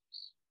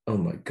Oh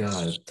my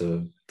God,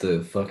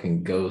 the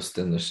fucking ghost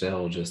in the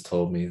shell just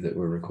told me that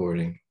we're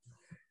recording.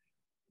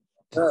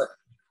 Uh,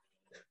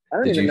 I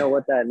don't Did even you? know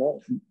what that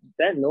noise.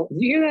 That noise.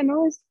 Did you hear that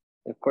noise?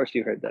 Of course,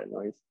 you heard that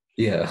noise.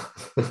 Yeah.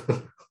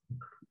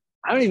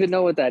 I don't even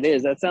know what that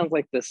is. That sounds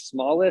like the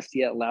smallest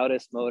yet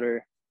loudest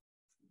motor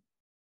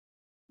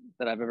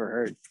that I've ever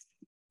heard.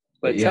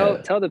 But tell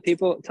Yeah. tell the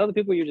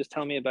people you just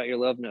tell me about your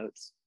love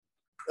notes.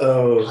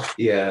 Oh,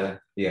 yeah,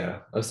 yeah.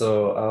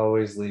 So I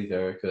always leave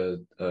Erica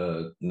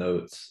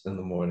notes in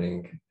the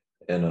morning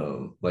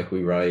and like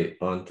we write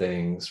on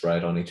things,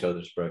 write on each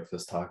other's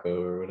breakfast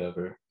taco or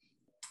whatever.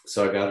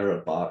 So I got her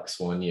a box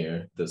one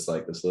year that's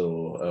like this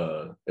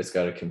little it's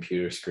got a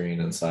computer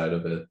screen inside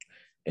of it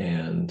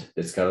and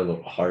it's got a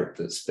little heart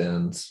that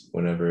spins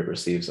whenever it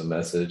receives a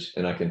message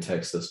and I can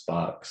text this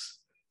box.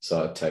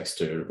 So I text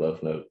her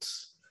love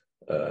notes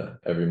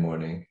every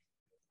morning.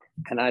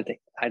 And I think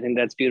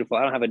that's beautiful.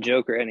 I don't have a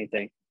joke or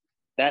anything.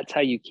 That's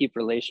how you keep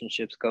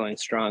relationships going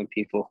strong,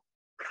 people.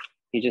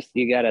 You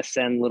gotta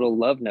send little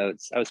love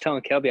notes. I was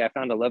telling Kelby I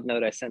found a love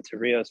note I sent to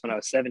Rios when I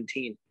was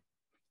 17.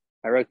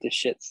 I wrote this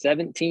shit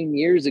 17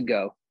 years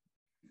ago.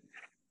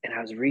 And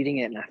I was reading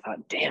it and I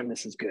thought, damn,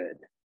 this is good.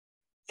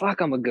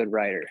 Fuck, I'm a good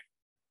writer.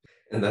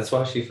 And that's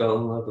why she fell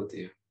in love with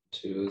you.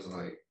 She was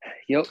like,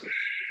 Yep.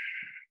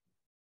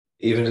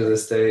 even to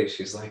this day,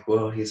 she's like,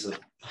 well, he's a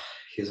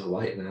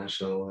white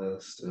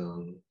nationalist.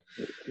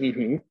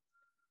 Mm-hmm.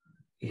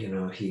 You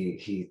know,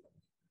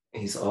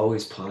 he's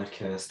always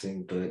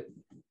podcasting, but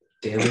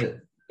damn it,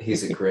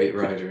 he's a great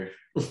writer.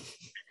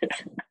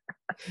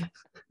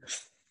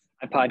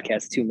 I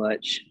podcast too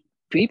much.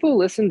 People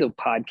listen to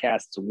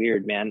podcasts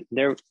weird, man.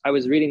 I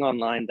was reading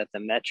online that the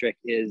metric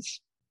is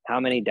how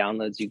many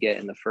downloads you get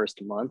in the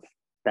first month.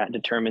 That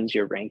determines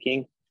your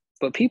ranking.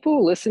 But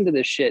people listen to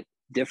this shit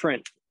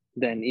different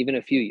than even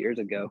a few years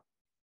ago.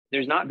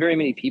 There's not very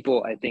many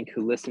people, I think,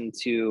 who listen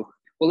to,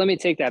 well, let me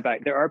take that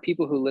back. There are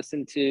people who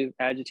listen to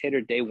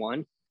Agitator day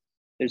one.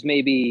 There's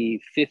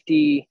maybe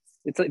 50,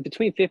 it's like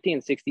between 50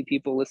 and 60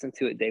 people listen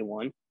to it day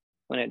one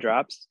when it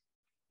drops.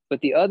 But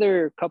the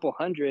other couple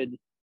hundred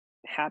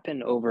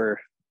happen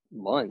over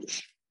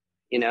months,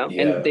 and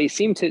Yeah. they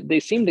seem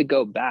to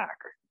go back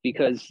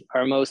because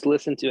our most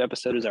listened to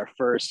episode is our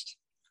first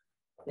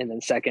and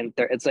then second,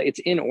 third. It's like it's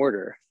in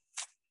order.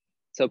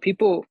 So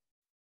people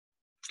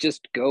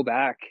just go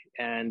back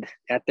and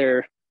at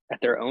their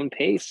own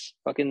pace,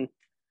 fucking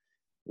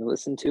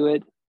listen to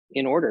it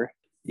in order.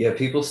 Yeah,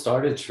 people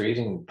started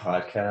treating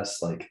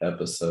podcasts like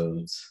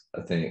episodes,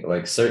 I think,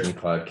 like certain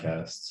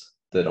podcasts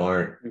that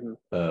aren't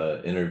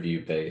Mm-hmm.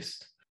 interview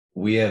based.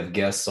 We have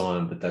guests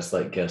on, but that's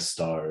like guest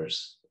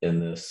stars in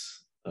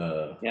this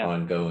Yeah.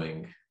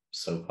 ongoing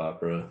soap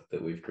opera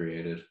that we've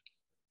created.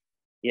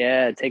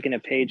 Yeah, taking a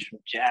page from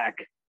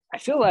Jack. I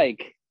feel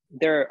like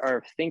there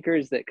are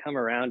thinkers that come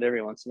around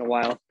every once in a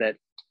while that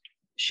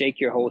shake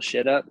your whole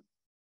shit up.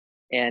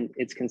 And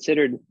it's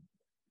considered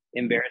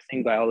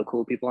embarrassing by all the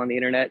cool people on the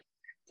internet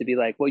to be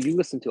like, well, you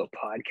listen to a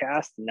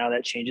podcast and now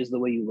that changes the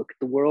way you look at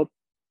the world.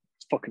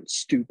 It's fucking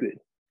stupid.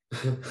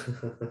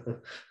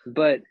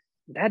 But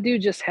that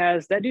dude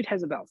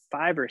has about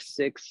 5 or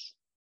 6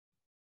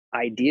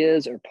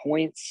 ideas or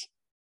points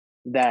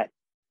that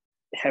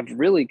have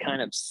really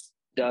kind of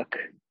stuck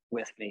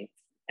with me.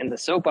 And the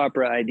soap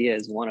opera idea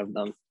is one of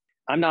them.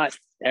 I'm not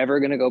ever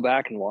going to go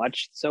back and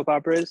watch soap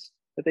operas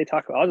that they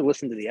talk about. I'll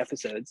listen to the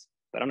episodes,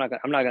 but I'm not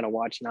going to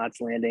watch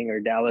Knots Landing or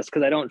Dallas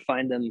because I don't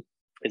find them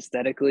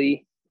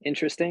aesthetically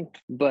interesting.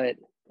 But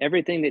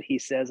everything that he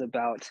says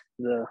about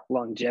the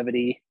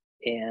longevity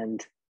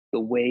and the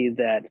way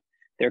that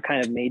they're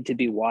kind of made to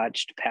be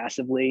watched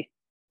passively,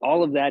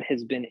 all of that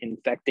has been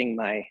infecting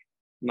my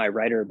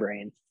writer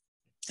brain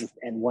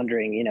and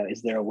wondering,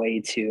 is there a way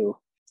to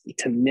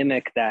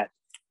mimic that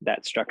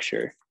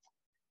structure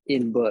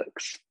in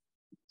books?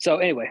 So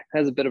anyway,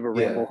 that's a bit of a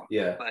Yeah, ramble,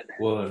 yeah. but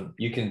Well,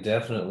 you can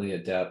definitely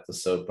adapt the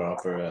soap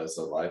opera as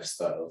a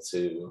lifestyle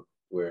too,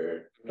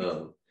 where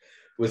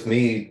with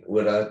me,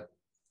 what I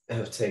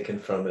have taken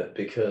from it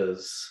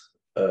because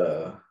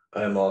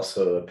I'm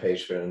also a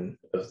patron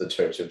of the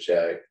Church of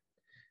Jack,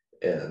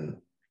 and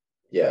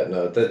yeah,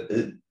 no,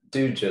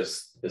 dude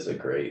just is a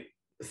great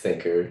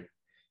thinker,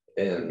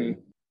 mm-hmm, and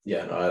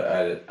yeah,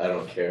 no, I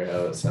don't care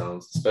how it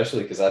sounds,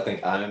 especially because I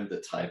think I'm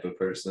the type of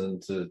person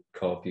to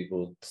call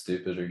people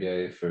stupid or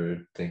gay for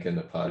thinking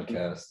a mm-hmm,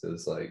 podcast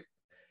is like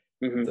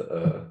mm-hmm, the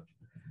uh,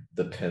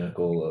 the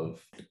pinnacle of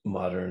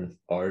modern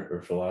art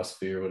or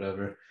philosophy or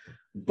whatever.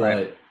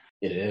 right. But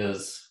it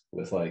is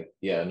with like,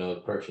 yeah, no,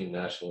 Perfume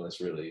Nationalist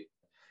really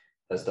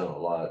has done a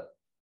lot,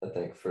 I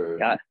think, for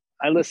Yeah,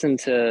 I listen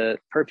to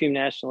Perfume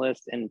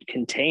Nationalist, and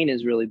Contain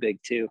is really big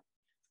too.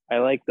 I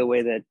like the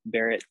way that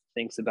Barrett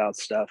thinks about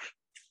stuff,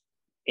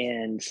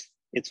 and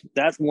it's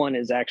that one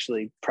is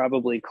actually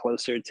probably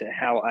closer to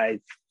how I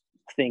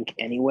think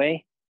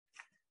anyway.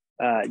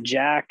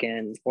 Jack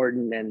and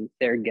Orton and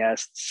their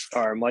guests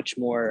are much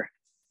more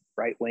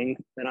right wing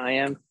than I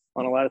am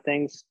on a lot of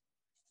things,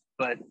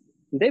 but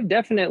they've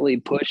definitely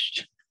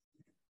pushed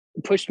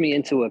me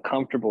into a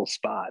comfortable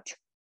spot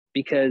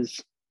because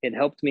it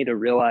helped me to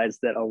realize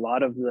that a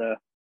lot of the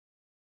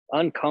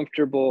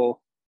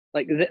uncomfortable,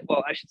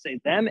 well, I should say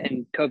them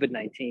and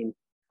COVID-19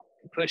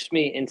 pushed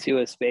me into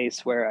a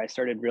space where I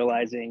started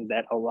realizing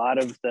that a lot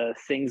of the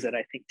things that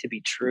I think to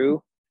be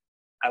true,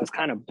 I was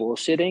kind of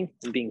bullshitting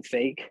and being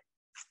fake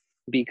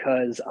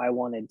because I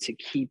wanted to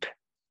keep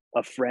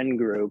a friend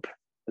group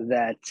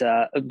that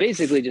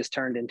basically just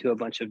turned into a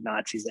bunch of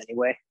Nazis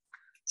anyway.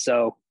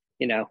 So,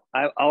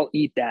 I'll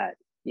eat that,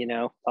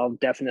 I'll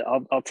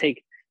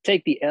take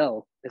the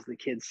L, as the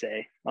kids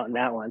say, on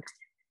that one.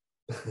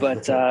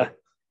 But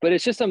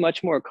it's just a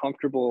much more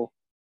comfortable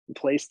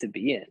place to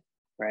be in,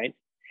 right?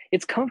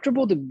 It's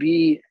comfortable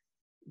to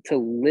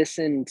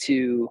listen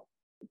to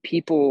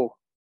people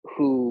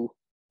who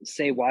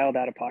say wild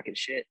out of pocket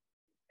shit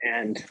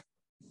and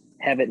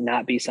have it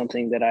not be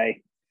something that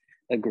I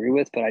agree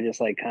with, but I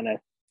just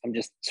I'm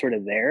just sort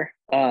of there.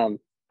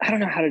 I don't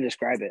know how to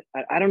describe it.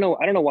 I don't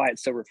know why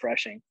it's so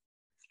refreshing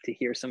to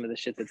hear some of the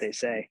shit that they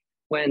say.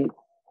 When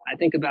I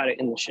think about it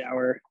in the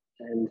shower,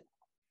 and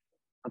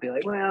I'll be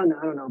like, well, no,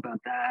 I don't know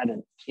about that.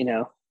 And,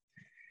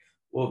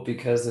 Well,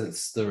 because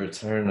it's the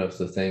return of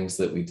the things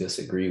that we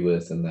disagree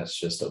with, and that's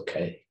just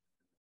okay.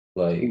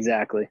 Like,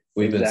 exactly.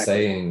 We've been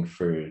saying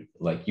for,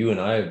 like, you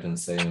and I have been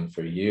saying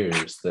for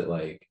years that,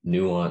 like,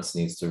 nuance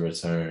needs to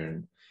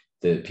return,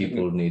 that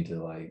people need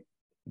to, like,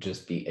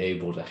 just be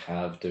able to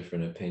have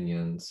different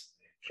opinions.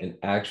 And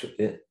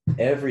actually,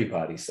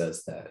 everybody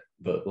says that.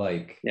 But,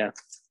 like, yeah,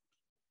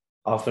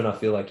 often I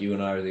feel like you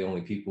and I are the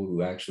only people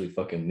who actually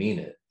fucking mean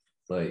it.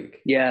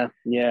 Like, yeah,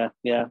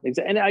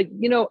 exactly. And I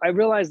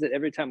realize that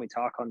every time we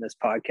talk on this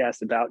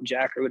podcast about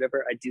Jack or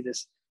whatever, I do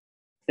this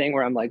thing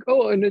where I'm like,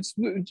 oh, and I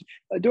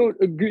don't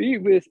agree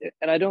with it.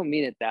 And I don't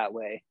mean it that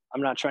way.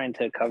 I'm not trying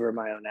to cover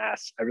my own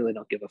ass. I really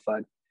don't give a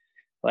fuck.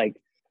 Like,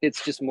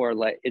 it's just more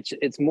like,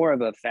 it's more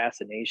of a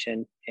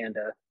fascination and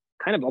a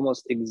kind of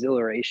almost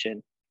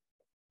exhilaration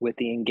with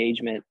the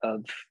engagement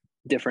of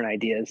different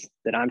ideas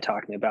that I'm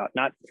talking about.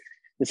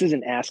 This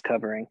isn't ass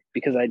covering,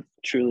 because I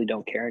truly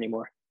don't care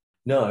anymore.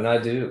 No, and I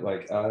do,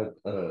 like,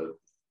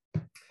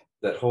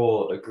 that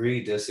whole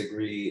agree,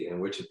 disagree,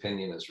 and which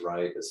opinion is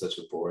right is such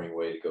a boring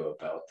way to go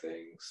about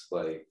things.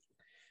 Like,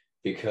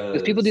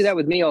 because people do that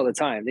with me all the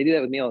time. They do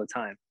that with me all the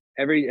time.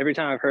 Every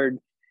time I've heard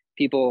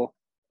people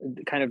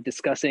kind of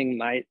discussing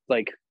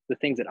the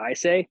things that I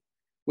say,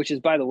 which is,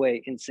 by the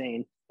way,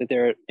 insane that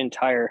their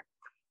entire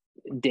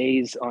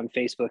days on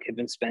Facebook have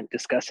been spent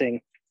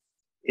discussing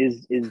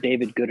is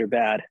David good or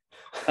bad?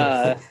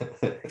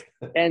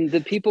 And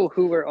the people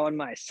who are on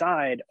my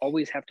side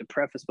always have to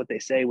preface what they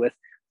say with,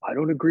 I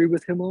don't agree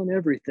with him on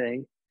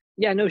everything.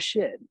 Yeah, no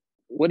shit.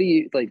 What do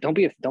you like? Don't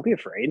be afraid. Don't be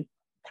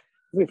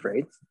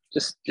afraid.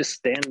 Just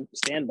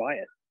stand by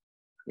it.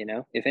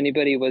 If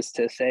anybody was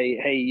to say,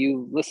 hey,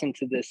 you listen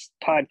to this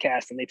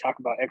podcast and they talk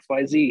about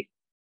XYZ,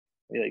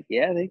 be like,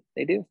 yeah, they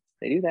do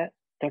that.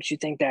 Don't you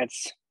think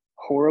that's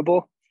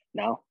horrible?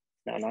 No,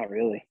 not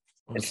really.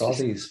 It's all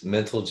these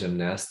mental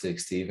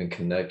gymnastics to even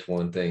connect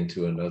one thing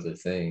to another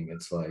thing.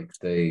 It's like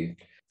they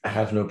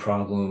have no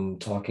problem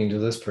talking to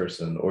this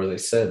person, or they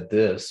said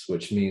this,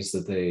 which means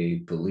that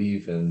they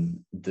believe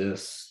in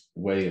this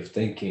way of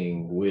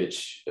thinking,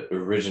 which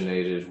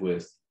originated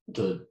with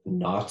the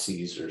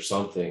Nazis or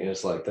something. And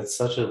it's like, that's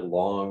such a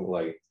long,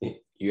 like,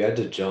 you had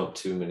to jump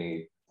too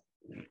many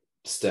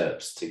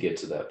steps to get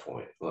to that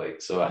point.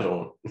 Like, so I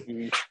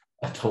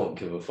don't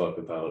give a fuck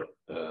about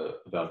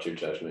your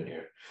judgment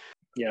here.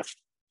 Yeah.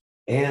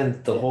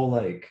 And the whole,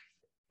 like,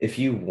 if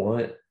you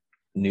want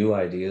new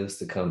ideas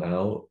to come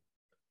out,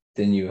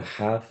 then you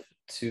have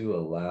to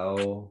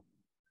allow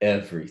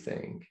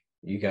everything.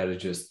 You got to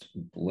just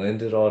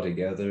blend it all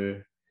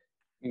together.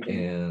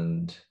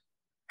 And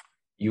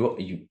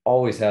you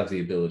always have the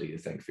ability to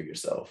think for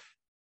yourself.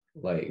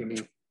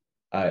 Like,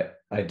 I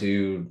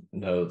do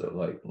know that,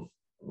 like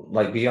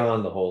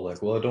beyond the whole,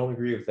 like, well, I don't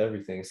agree with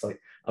everything. It's like,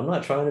 I'm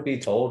not trying to be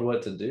told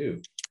what to do.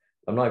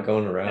 I'm not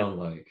going around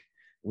like,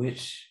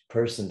 which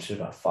person should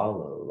I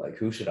follow? Like,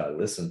 who should I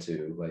listen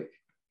to? Like,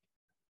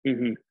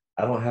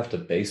 I don't have to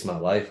base my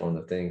life on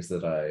the things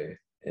that I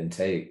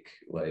intake,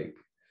 like,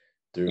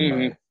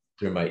 through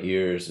my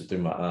ears or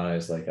through my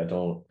eyes. Like,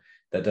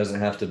 that doesn't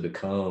have to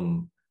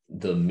become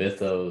the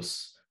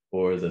mythos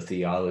or the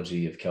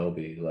theology of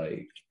Kelby.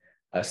 Like,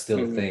 I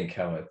still think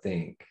how I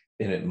think,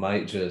 and it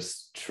might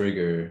just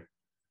trigger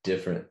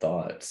different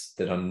thoughts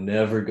that I'm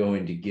never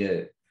going to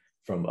get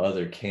from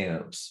other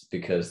camps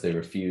because they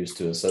refuse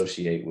to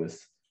associate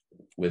with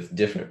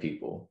different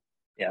people.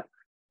 Yeah.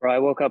 Bro, I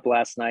woke up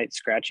last night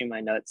scratching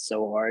my nuts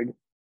so hard.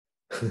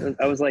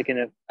 I was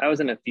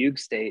in a fugue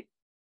state,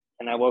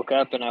 and I woke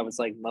up and I was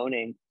like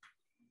moaning,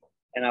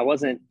 and I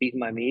wasn't beating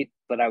my meat,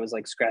 but I was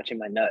like scratching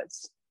my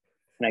nuts.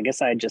 And I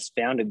guess I had just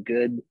found a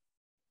good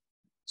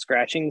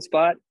scratching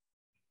spot.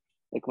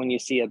 Like when you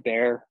see a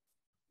bear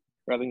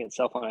rubbing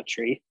itself on a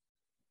tree.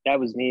 That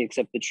was me,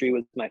 except the tree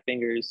was my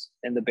fingers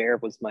and the bear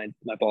was my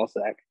ball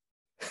sack.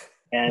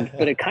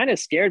 But it kind of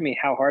scared me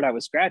how hard I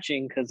was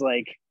scratching, because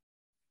like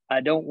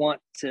I don't want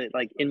to,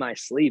 like, in my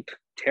sleep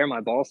tear my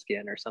ball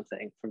skin or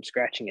something from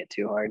scratching it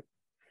too hard.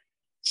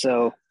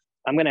 So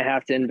I'm gonna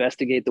have to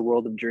investigate the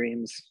world of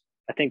dreams.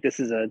 I think this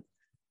is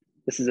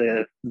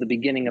the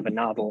beginning of a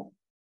novel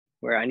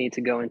where I need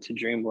to go into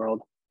dream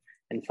world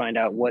and find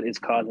out what is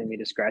causing me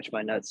to scratch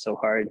my nuts so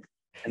hard,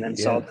 and then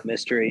solve the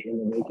mystery in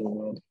the waking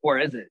world. Or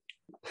is it?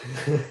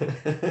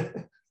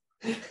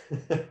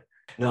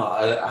 No,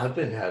 I've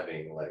been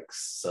having like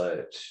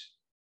such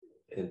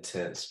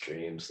intense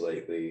dreams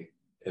lately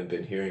and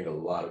been hearing a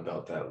lot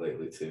about that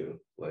lately too.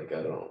 Like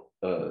I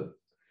don't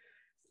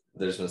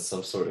there's been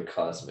some sort of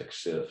cosmic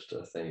shift,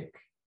 I think.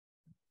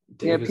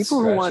 David's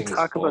People who want scratching to his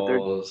talk about their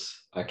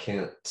balls. I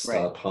can't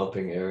stop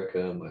humping Erica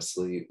in my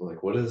sleep.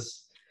 Like, what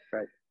is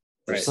right.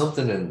 There's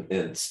something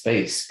in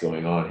space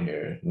going on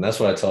here. And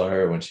that's what I tell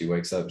her when she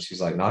wakes up and she's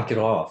like, knock it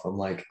off. I'm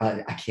like,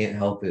 I can't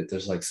help it.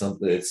 There's like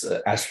something, it's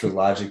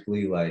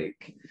astrologically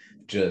like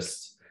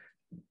just,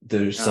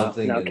 there's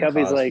something in the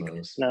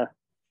cosmos.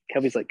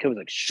 Kelby's like,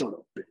 shut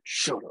up, bitch,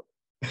 shut up,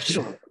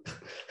 shut up.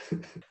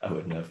 I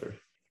would never.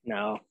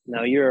 No,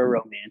 you're a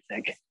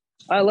romantic.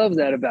 I love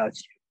that about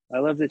you. I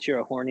love that you're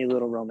a horny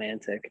little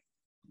romantic.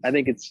 I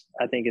think it's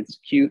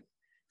cute,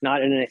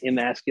 not in an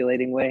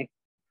emasculating way,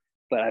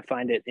 but I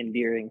find it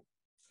endearing.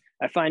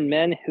 I find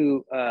men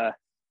who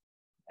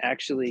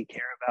actually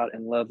care about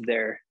and love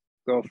their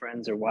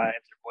girlfriends or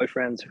wives or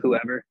boyfriends,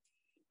 whoever,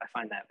 I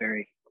find that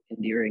very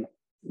endearing,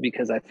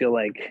 because I feel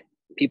like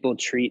people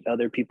treat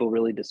other people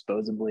really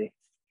disposably.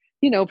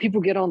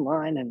 People get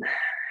online and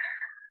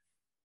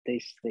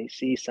they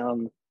see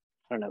some,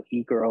 I don't know,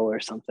 e-girl or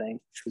something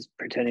who's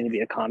pretending to be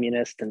a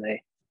communist, and they're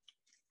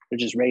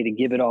just ready to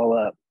give it all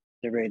up.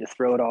 They're ready to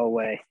throw it all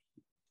away.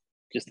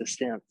 Just a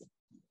simp,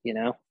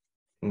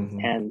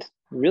 Mm-hmm. And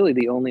really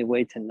the only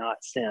way to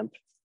not simp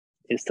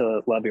is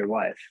to love your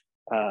wife.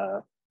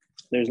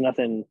 There's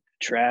nothing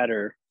trad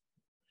or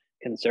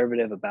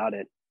conservative about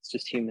it. It's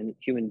just human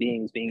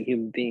beings being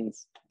human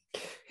beings.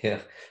 Yeah.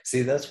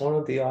 See, that's one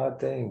of the odd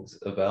things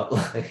about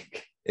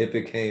like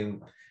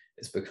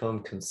it's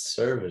become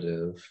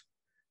conservative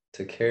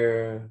to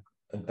care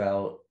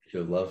about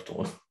your loved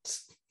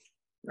ones.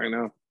 I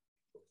know.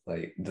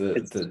 Like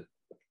the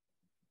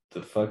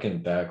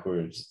fucking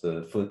backwards,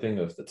 the flipping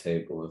of the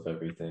table of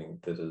everything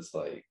that is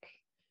like,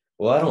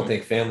 well, I don't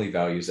think family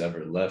values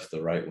ever left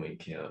the right-wing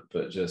camp,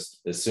 but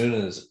just as soon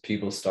as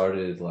people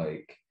started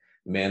like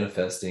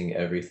manifesting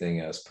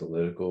everything as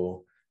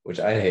political, which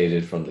I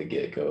hated from the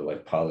get-go,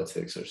 like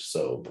politics are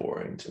so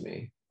boring to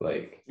me.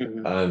 Like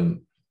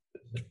I'm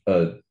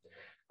a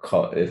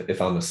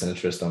if I'm a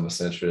centrist, I'm a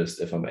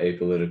centrist. If I'm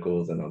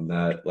apolitical, then I'm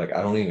not. Like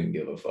I don't even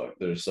give a fuck.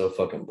 They're so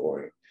fucking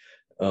boring.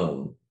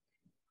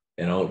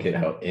 And I don't get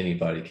how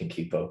anybody can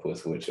keep up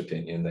with which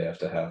opinion they have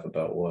to have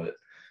about what.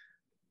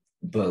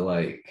 But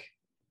like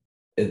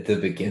at the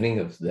beginning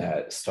of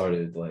that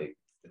started like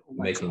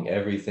making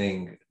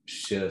everything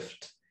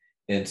shift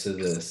into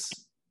this.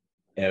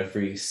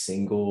 Every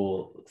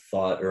single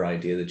thought or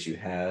idea that you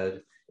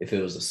had, if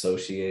it was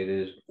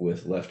associated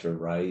with left or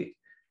right,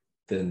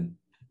 then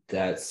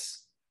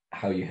that's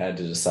how you had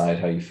to decide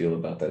how you feel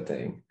about that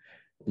thing.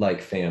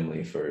 Like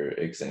family, for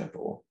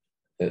example.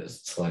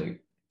 It's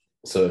like,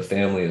 so if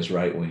family is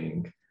right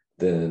wing,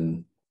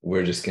 then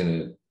we're just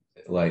gonna,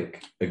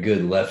 like, a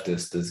good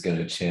leftist is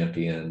gonna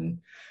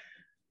champion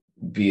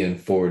being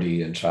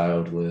 40 and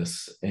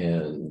childless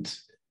and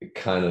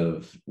kind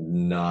of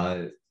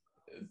not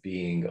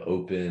being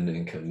open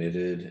and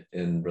committed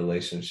in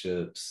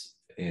relationships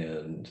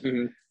and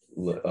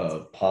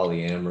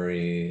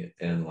polyamory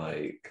and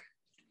like,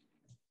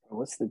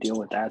 what's the deal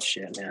with that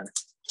shit, man?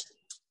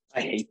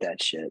 I hate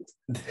that shit.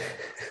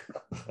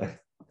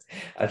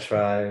 I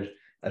tried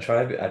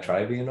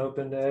being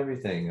open to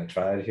everything. I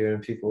tried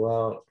hearing people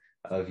out.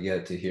 I've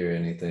yet to hear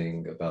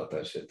anything about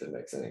that shit that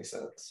makes any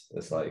sense.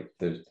 It's like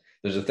there's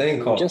a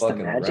thing called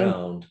fucking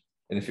around,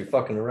 and if you're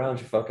fucking around,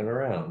 you're fucking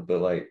around.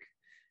 But like,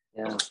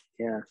 yeah.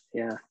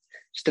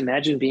 Just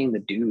imagine being the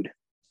dude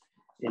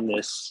in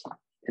this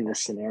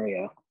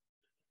scenario.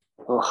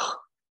 Oh,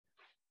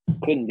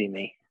 couldn't be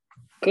me.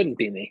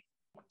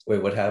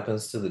 Wait, what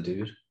happens to the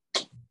dude?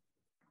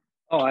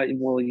 Oh,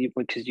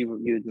 because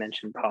you had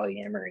mentioned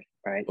polyamory,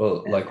 right?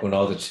 Well, like when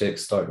all the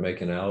chicks start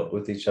making out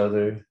with each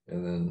other,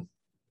 and then.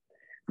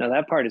 No,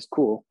 that part is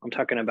cool. I'm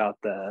talking about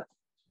the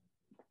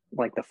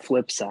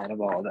flip side of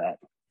all that.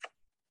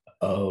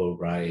 Oh,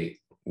 right.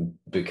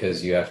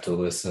 Because you have to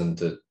listen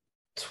to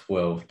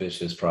 12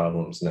 bitches'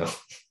 problems now.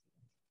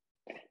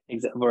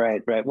 Exactly.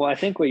 Right. Well, I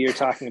think what you're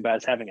talking about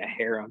is having a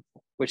harem,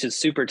 which is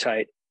super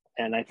tight,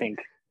 and I think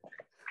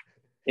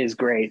is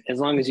great as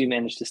long as you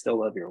manage to still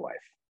love your wife.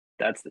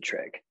 That's the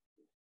trick.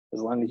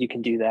 As long as you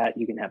can do that,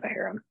 you can have a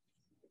harem.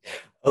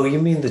 Oh, you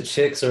mean the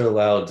chicks are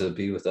allowed to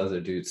be with other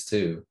dudes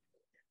too?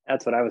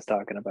 That's what I was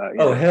talking about.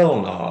 Yeah. Oh,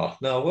 hell no.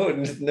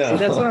 No. See,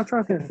 that's what I'm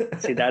talking.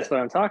 See, that's what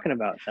I'm talking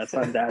about. That's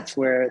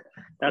where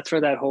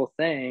that whole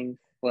thing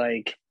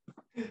like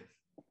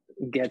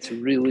gets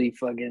really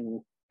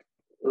fucking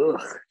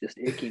just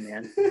icky,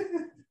 man.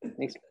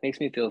 makes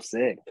me feel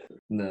sick.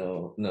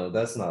 No,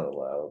 that's not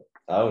allowed.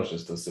 I was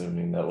just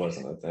assuming that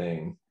wasn't a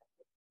thing.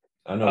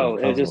 I know.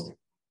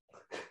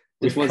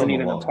 This We've wasn't come a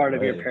even a long part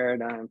of your way.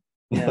 paradigm.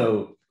 Yeah.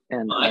 No.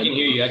 And I can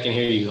hear you. I can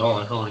hear you.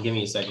 Hold on. Give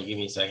me a second.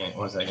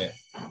 1 second.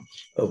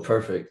 Oh,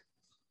 perfect.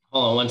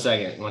 Hold on 1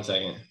 second. 1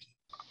 second.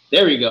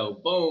 There we go.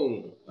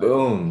 Boom.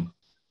 Boom.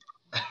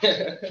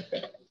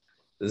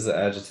 This is an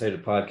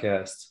Agitated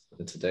Podcast,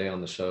 and today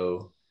on the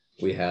show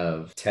we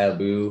have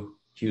Taboo,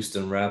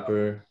 Houston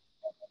rapper.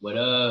 What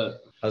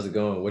up? How's it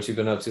going? What you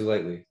been up to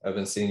lately? I've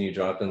been seeing you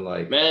dropping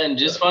like Man,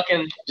 just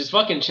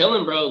fucking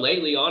chilling, bro.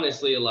 Lately,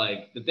 honestly,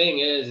 like the thing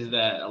is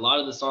that a lot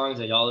of the songs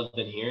that y'all have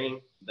been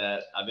hearing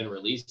that I've been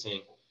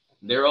releasing,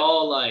 they're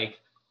all like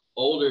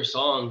older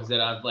songs that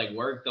I've like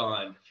worked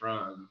on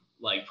from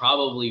like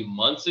probably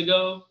months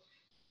ago.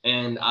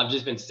 And I've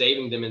just been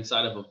saving them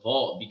inside of a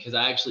vault because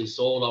I actually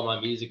sold all my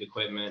music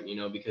equipment,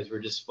 because we're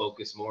just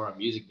focused more on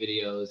music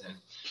videos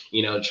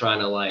and, trying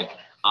to like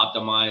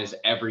optimize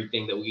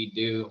everything that we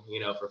do,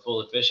 for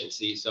full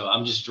efficiency. So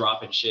I'm just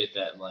dropping shit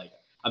that like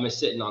I've been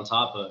sitting on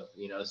top of,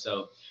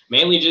 so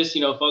mainly just,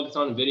 focus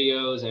on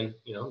videos and,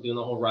 doing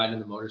the whole riding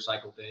the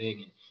motorcycle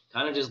thing and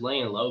kind of just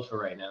laying low for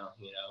right now,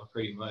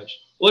 pretty much.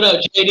 What up,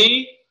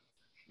 JD?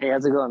 hey,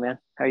 how's it going, man?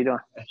 How you doing?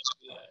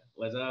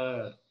 What's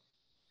up?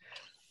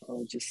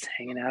 Oh, just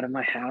hanging out in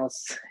my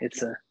house.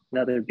 It's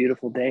another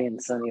beautiful day in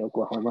sunny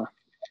Oklahoma.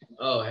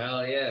 Oh,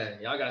 hell yeah.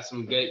 Y'all got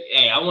some good.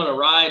 Hey, I want to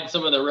ride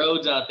some of the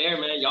roads out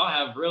there, man. Y'all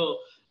have real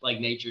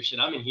like nature shit.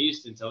 I'm in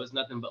Houston, so it's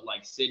nothing but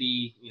like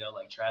city,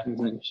 like traffic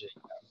type of shit.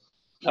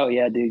 Oh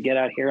yeah, dude, get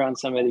out here on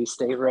some of these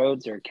state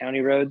roads or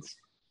county roads.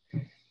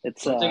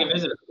 It's I'll take a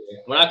visit.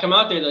 When I come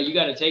out there though, you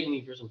got to take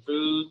me for some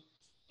food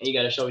and you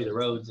got to show me the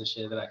roads and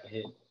shit that I can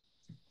hit.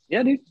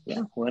 Yeah, dude.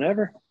 Yeah,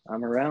 whenever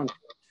I'm around.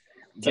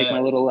 Take my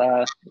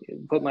little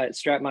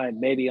strap my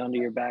baby onto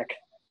your back.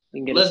 You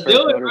can get Let's his first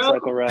do it,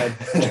 motorcycle bro.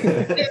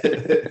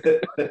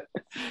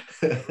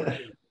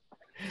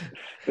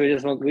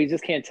 ride. we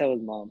just can't tell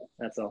his mom.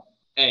 That's all.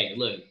 Hey,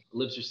 look,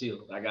 lips are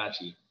sealed. I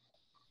got you.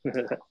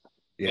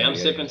 Yeah, I'm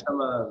sipping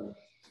some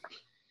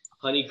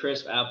Honey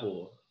Crisp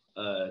Apple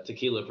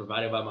tequila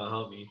provided by my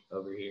homie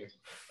over here.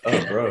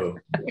 Oh, bro,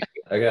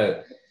 I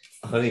got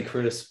Honey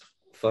Crisp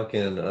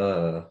fucking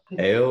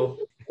ale.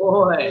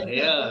 Boy,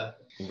 yeah.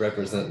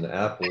 Representing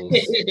apples.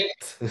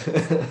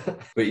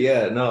 But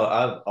yeah, no,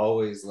 I've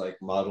always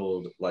like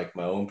modeled like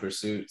my own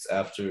pursuits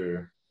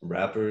after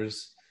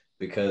rappers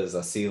because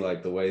I see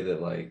like the way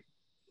that like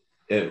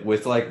it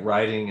with like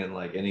writing and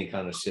like any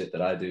kind of shit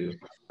that I do,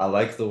 I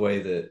like the way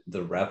that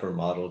the rapper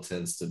model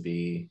tends to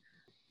be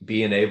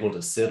being able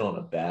to sit on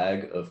a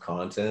bag of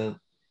content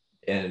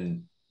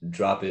and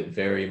drop it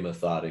very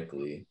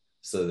methodically.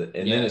 So that,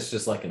 and then it's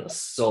just like an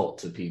assault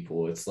to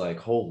people. It's like,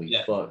 holy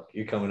fuck,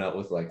 you're coming out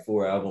with like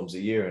 4 albums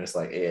a year. And it's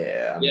like,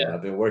 I mean,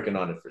 I've been working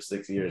on it for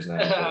 6 years now,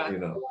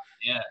 but,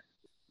 Yeah,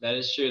 that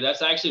is true.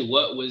 That's actually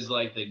what was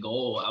like the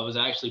goal. I was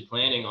actually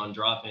planning on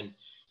dropping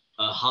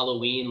a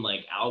Halloween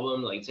like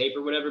album, like tape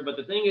or whatever. But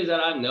the thing is that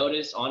I've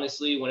noticed,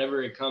 honestly,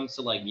 whenever it comes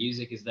to like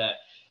music is that,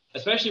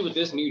 especially with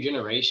this new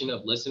generation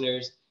of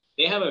listeners,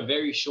 they have a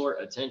very short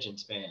attention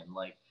span.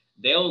 Like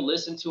they'll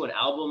listen to an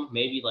album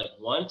maybe like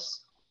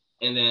once,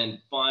 and then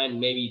find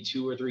maybe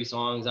 2 or 3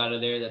 songs out of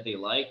there that they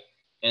like.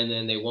 And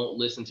then they won't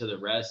listen to the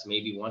rest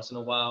maybe once in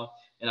a while.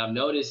 And I've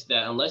noticed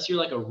that unless you're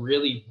like a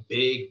really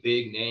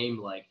big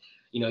name, like,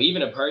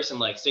 even a person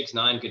like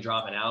 6ix9ine could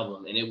drop an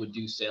album and it would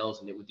do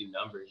sales and it would do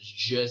numbers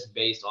just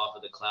based off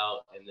of the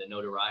clout and the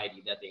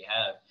notoriety that they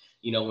have.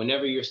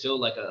 Whenever you're still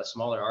like a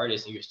smaller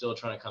artist and you're still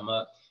trying to come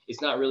up,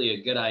 it's not really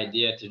a good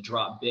idea to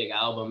drop big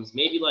albums,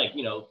 maybe like,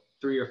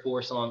 3 or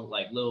 4 song,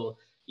 like little,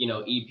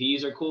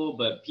 EPs are cool,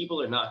 but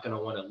people are not going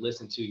to want to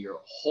listen to your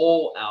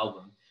whole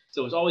album.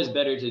 So it's always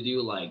better to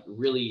do like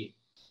really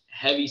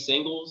heavy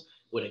singles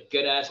with a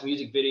good ass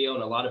music video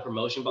and a lot of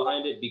promotion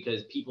behind it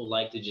because people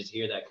like to just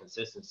hear that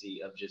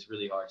consistency of just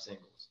really hard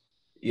singles.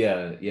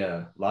 Yeah.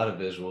 A lot of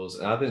visuals.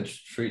 And I've been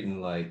treating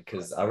like,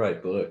 cause I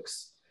write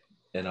books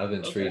and I've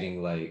been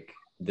treating like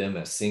them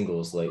as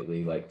singles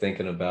lately, like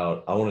thinking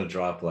about, I want to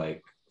drop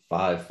like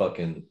 5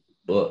 fucking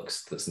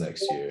books this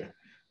next year.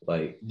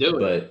 Like,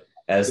 but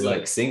as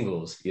like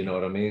singles, you know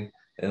what I mean?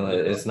 And like,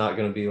 it's not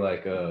going to be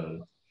like a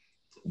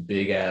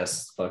big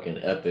ass fucking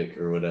epic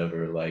or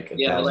whatever. Like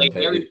like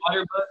Harry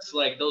Potter books,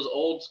 like those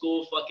old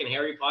school fucking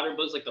Harry Potter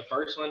books, like the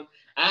first one.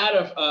 I had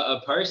a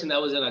person that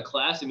was in a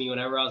class of me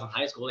whenever I was in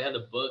high school. They had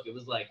the book. It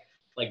was like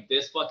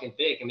this fucking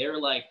thick, and they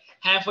were like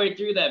halfway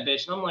through that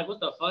bitch, and I'm like,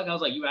 what the fuck? I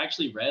was like, you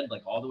actually read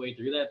like all the way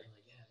through that? They're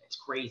like, yeah, it's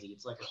crazy.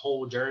 It's like a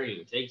whole journey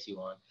it takes you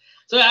on.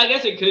 So I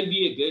guess it could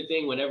be a good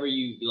thing whenever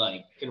you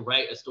like can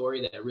write a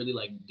story that really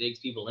like digs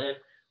people in.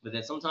 But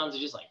then sometimes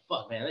it's just like,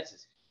 fuck, man, this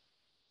is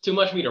too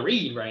much for me to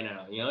read right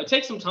now. It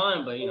takes some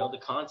time, but the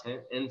content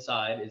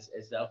inside is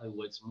definitely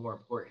what's more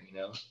important.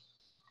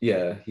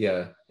 Yeah.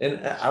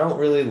 And I don't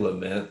really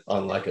lament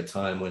on like a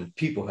time when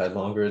people had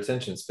longer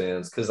attention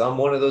spans because I'm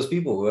one of those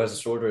people who has a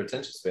shorter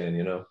attention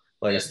span.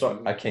 Like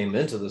I came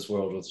into this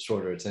world with a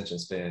shorter attention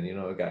span.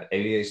 I got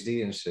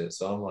ADHD and shit,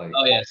 so I'm like,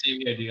 oh yeah,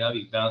 same here, dude. I'll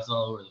be bouncing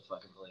all over the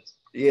fucking place.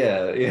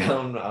 Yeah.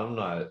 I'm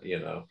not.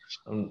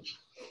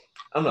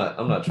 I'm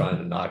not trying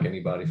to knock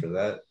anybody for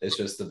that. It's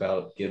just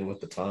about getting with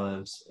the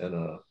times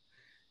and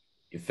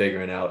you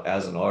figuring out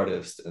as an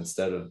artist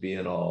instead of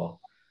being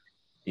all,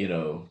 you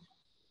know,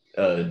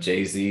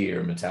 Jay-Z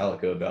or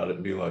Metallica about it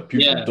and being like,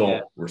 people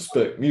don't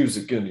respect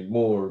music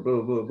anymore,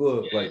 blah blah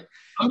blah. Yeah. Like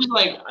I'm just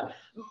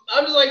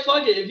like,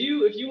 fuck it. If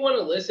you want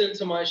to listen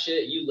to my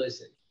shit, you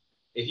listen.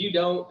 If you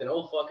don't, then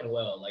oh fucking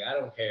well. Like I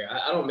don't care.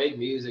 I don't make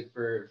music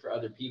for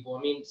other people.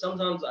 I mean,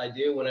 sometimes I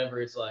do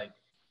whenever it's like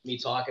me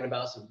talking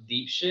about some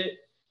deep shit.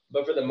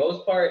 But for the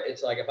most part,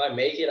 it's like if I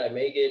make it, I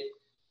make it,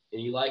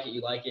 and you like it,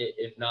 you like it.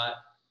 If not,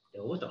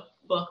 then what the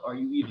fuck are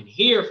you even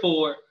here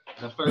for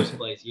in the first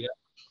place? You know?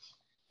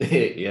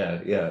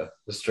 yeah,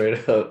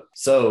 straight up.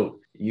 So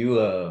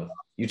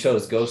you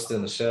chose Ghost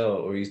in the Shell,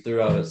 or you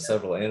threw out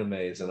several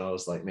animes, and I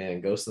was like,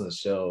 man, Ghost in the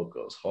Shell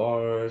goes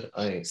hard.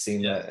 I ain't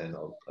seen that in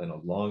a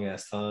long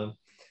ass time.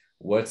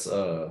 What's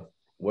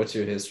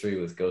your history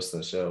with Ghost in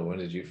the Shell? When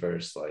did you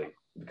first like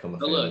become a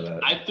fan of that?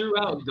 I threw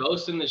out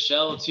Ghost in the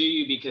Shell to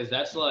you because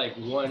that's like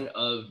one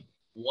of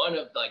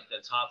like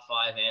the top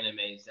 5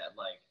 animes that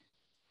like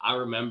I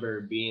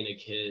remember being a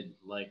kid,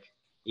 like,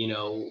 you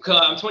know,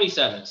 cause I'm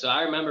 27. So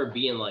I remember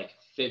being like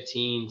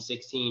 15,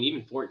 16,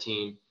 even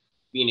 14,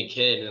 being a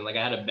kid. And like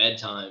I had a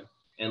bedtime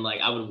and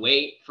like I would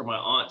wait for my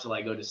aunt to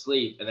like go to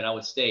sleep and then I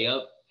would stay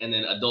up and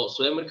then Adult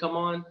Swim would come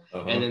on.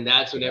 And then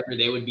that's whenever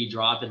they would be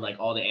dropping like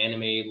all the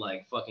anime,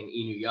 like fucking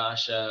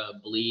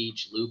Inuyasha,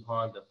 Bleach,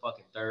 Lupin, the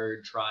fucking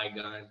third,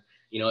 Trigun,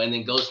 you know, and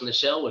then Ghost in the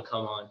Shell would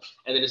come on.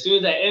 And then as soon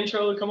as that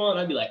intro would come on,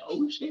 I'd be like,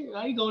 oh shit,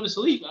 how you going to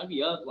sleep? I'd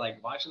be up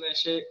like watching that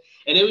shit.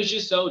 And it was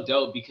just so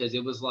dope because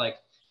it was like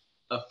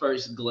a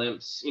first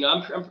glimpse. You know,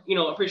 I'm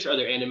pretty sure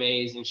other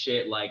animes and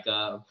shit like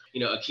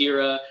you know,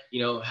 Akira,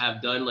 you know,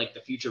 have done like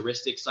the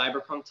futuristic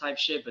cyberpunk type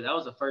shit, but that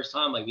was the first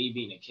time like me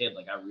being a kid,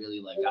 like I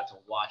really like got to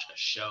watch a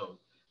show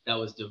that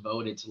was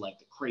devoted to like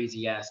the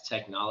crazy ass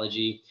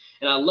technology.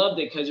 And I loved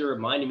it because it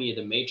reminded me of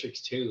the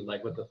Matrix too,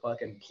 like with the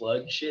fucking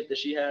plug shit that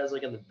she has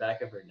like in the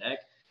back of her neck.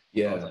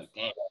 Yeah. I was like,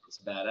 damn, it's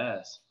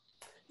badass.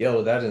 Yeah,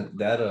 well, that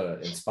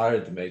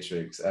inspired the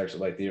Matrix.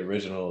 Actually, like the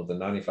original, the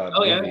 '95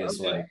 movie is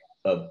like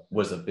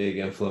was a big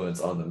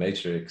influence on the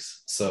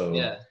Matrix.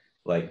 So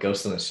like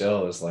Ghost in the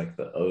Shell is like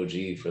the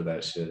OG for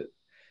that shit.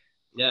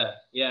 Yeah,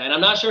 and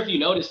I'm not sure if you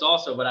noticed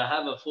also, but I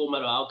have a Full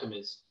Metal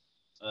Alchemist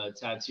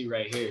tattoo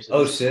right here.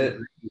 So shit.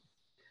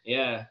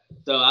 Yeah.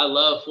 So I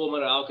love Full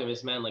Metal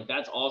Alchemist, man. Like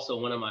that's also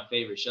one of my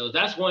favorite shows.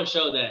 That's one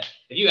show that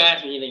if you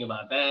ask me anything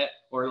about that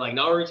or like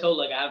Naruto,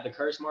 like I have the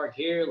curse mark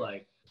here,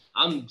 like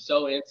I'm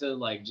so into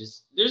like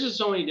just there's just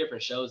so many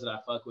different shows that I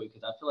fuck with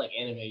because I feel like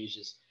anime is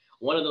just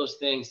one of those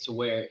things to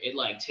where it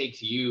like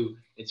takes you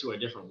into a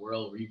different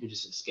world where you can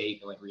just escape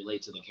and like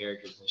relate to the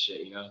characters and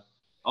shit, you know?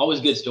 Always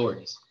good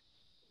stories.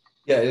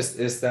 Yeah,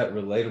 it's that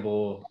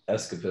relatable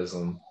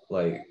escapism,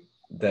 like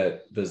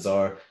that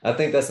bizarre. I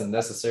think that's a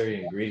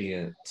necessary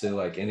ingredient to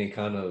like any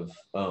kind of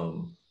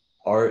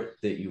art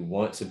that you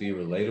want to be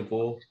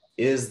relatable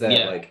is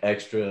that like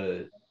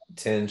extra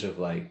tinge of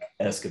like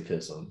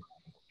escapism.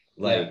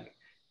 Like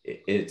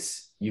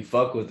it's you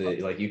fuck with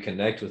it, like you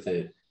connect with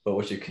it, but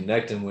what you're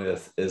connecting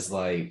with is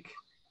like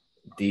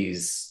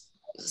these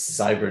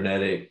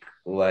cybernetic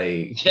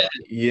like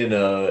you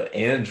know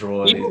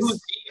androids. People who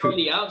see from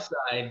the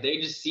outside,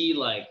 they just see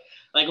like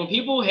when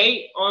people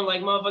hate on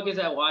like motherfuckers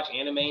that watch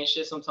anime and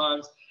shit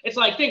sometimes, it's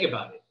like think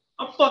about it.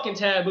 I'm fucking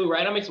Taboo,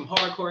 right? I make some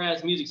hardcore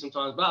ass music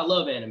sometimes, but I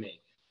love anime,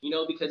 you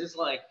know, because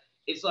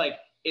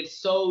it's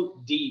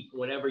so deep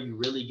whenever you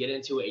really get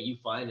into it and you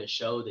find a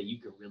show that you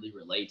can really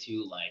relate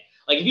to. Like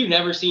if you've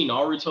never seen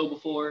Naruto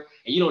before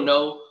and you don't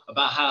know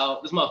about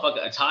how this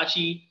motherfucker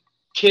Itachi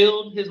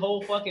killed his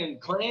whole fucking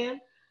clan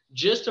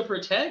just to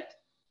protect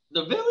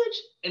the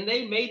village and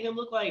they made him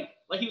look like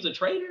he was a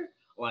traitor.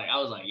 Like I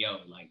was like, yo,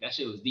 like that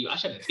shit was deep. I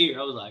shed a tear.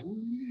 I was like,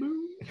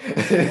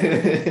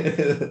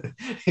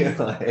 you're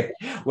like,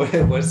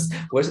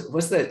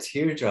 what's that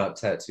teardrop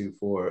tattoo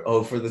for?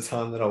 Oh, for the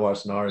time that I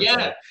watched Naruto.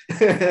 Yeah.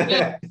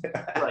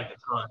 Like the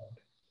time.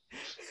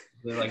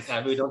 They're like,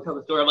 Taboo, don't tell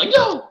the story. I'm like,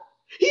 no,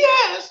 he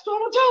asked, so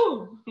I'm gonna tell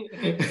him.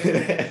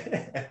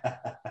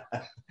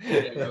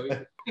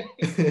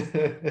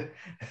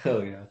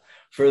 Hell yeah.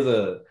 For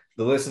the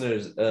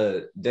listeners,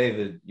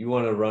 David, you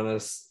want to run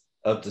us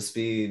up to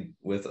speed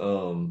with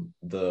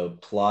the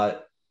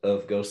plot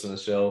of Ghost in the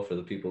Shell for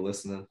the people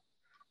listening?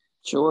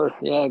 Sure.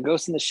 Yeah,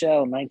 Ghost in the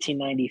Shell,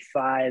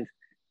 1995.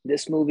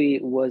 This movie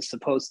was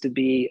supposed to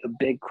be a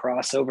big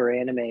crossover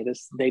anime.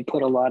 They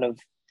put a lot of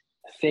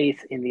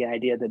faith in the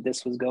idea that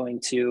this was going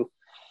to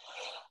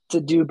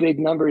do big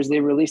numbers. They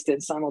released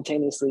it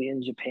simultaneously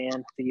in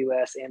Japan, the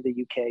US, and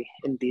the UK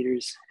in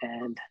theaters,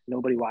 and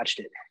nobody watched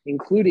it,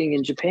 including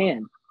in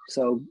Japan.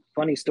 So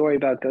funny story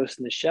about Ghost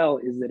in the Shell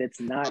is that it's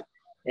not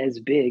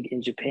as big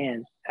in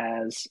Japan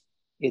as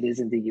it is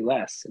in the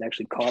US. It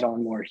actually caught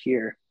on more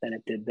here than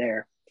it did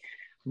there.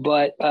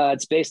 But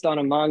it's based on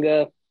a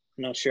manga. I'm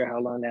not sure how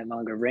long that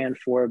manga ran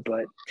for,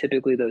 but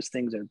typically those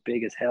things are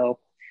big as hell.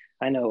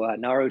 I know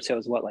Naruto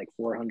is like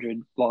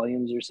 400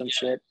 volumes or some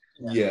shit.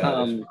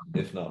 Yeah,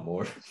 if not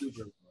more.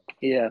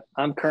 Yeah,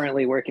 I'm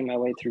currently working my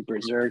way through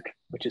Berserk,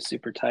 which is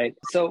super tight.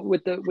 So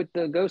with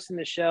the Ghost in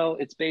the Shell,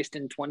 it's based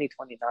in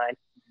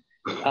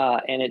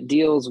 2029, and it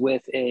deals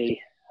with a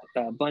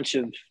bunch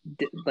of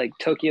like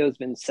Tokyo's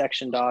been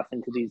sectioned off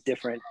into these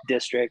different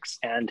districts,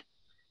 and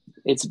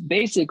it's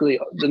basically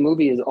the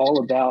movie is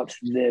all about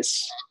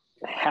this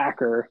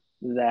hacker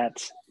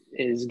that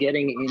is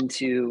getting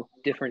into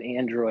different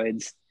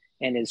androids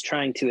and is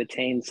trying to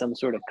attain some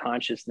sort of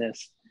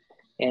consciousness.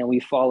 And we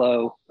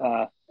follow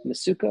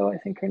Masuko, I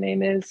think her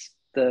name is,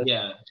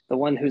 the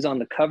one who's on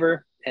the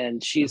cover,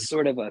 and she's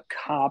sort of a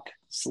cop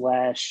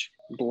slash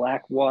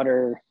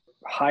Blackwater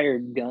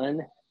hired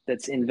gun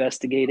that's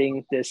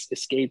investigating this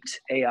escaped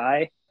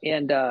AI.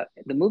 And the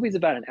movie's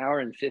about an hour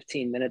and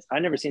 15 minutes.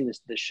 I've never seen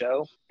the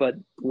show, but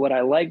what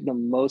I like the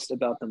most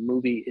about the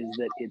movie is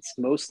that it's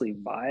mostly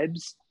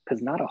vibes,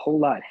 because not a whole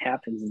lot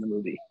happens in the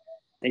movie.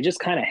 They just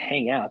kind of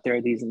hang out. There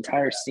are these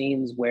entire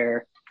scenes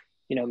where,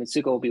 you know,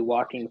 Mitsuko will be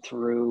walking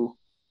through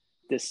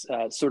this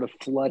sort of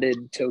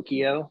flooded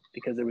Tokyo,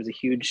 because there was a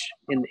huge,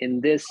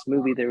 in this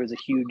movie, there was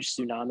a huge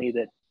tsunami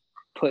that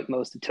put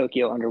most of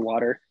Tokyo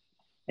underwater.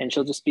 And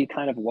she'll just be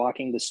kind of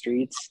walking the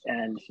streets,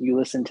 and you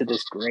listen to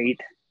this great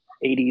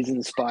 80s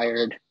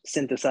inspired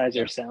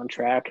synthesizer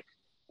soundtrack,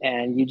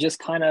 and you just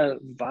kind of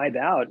vibe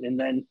out. And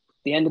then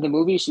the end of the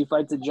movie, she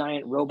fights a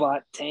giant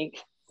robot tank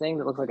thing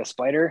that looks like a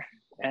spider,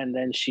 and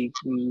then she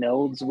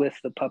melds with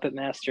the Puppet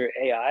Master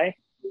AI,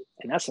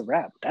 and that's a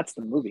wrap. That's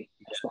the movie.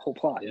 That's the whole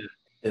plot. Yeah.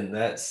 In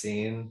that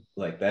scene,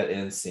 like that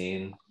end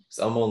scene,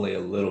 so I'm only a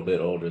little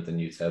bit older than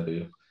you,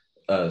 Taboo.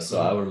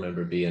 So I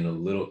remember being a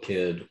little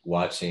kid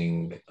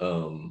watching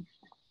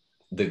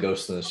the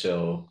Ghost in the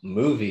Shell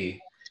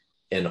movie,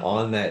 and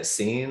on that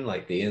scene,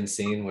 like the end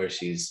scene where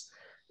she's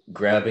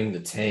grabbing the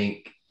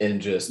tank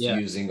and just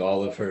using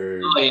all of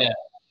her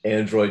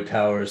android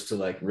powers to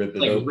like rip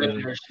it open.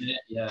 Rip her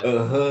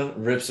shit,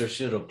 rips her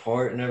shit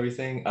apart and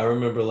everything. I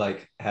remember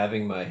like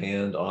having my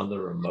hand on the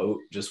remote,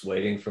 just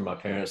waiting for my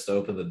parents to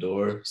open the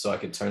door so I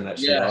could turn that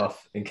shit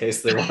off in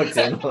case they walked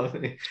in on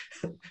me,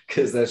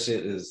 because that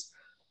shit is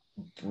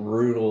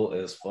brutal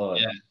as fuck.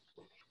 Yeah.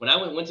 When I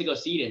went to go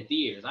see it in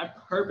theaters, I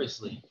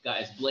purposely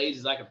got as blazed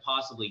as I could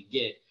possibly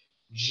get,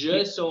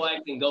 just so I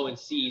can go and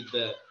see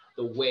the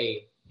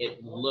way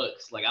it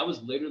looks. Like I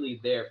was literally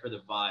there for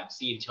the vibe,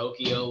 seeing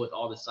Tokyo with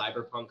all the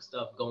cyberpunk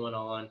stuff going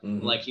on.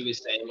 Like he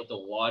was saying with the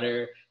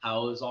water,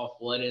 how it was all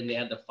flooded, and they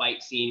had the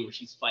fight scene where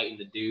she's fighting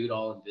the dude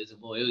all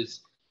invisible. It was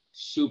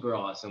super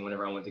awesome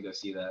whenever I went to go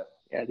see that.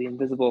 Yeah, the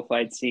invisible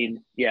fight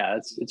scene. Yeah,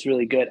 it's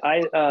really good.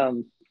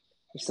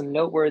 There's some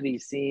noteworthy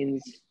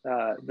scenes.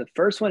 The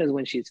first one is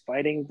when she's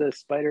fighting the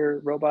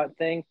spider robot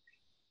thing.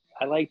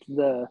 I liked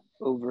the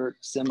overt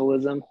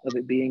symbolism of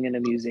it being in a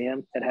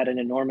museum that had an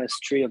enormous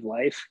tree of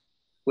life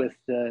with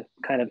the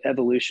kind of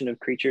evolution of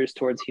creatures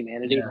towards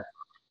humanity. Yeah.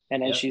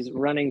 And as she's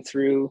running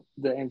through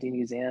the empty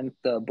museum,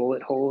 the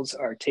bullet holes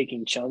are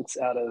taking chunks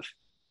out of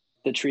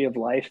the tree of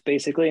life,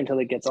 basically, until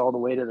it gets all the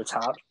way to the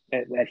top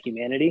at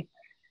humanity.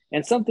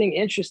 And something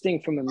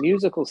interesting from a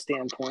musical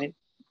standpoint,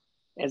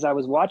 as I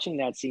was watching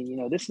that scene, you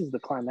know, this is the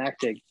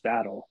climactic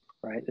battle,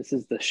 right? This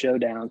is the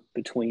showdown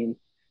between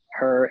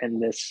her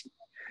and this,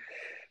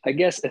 I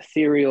guess,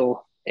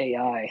 ethereal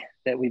AI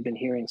that we've been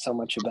hearing so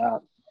much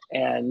about.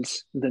 And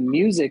the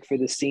music for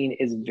the scene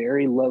is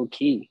very low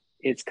key.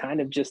 It's kind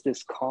of just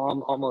this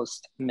calm,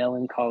 almost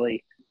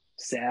melancholy,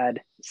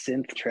 sad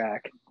synth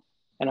track.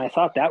 And I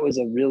thought that was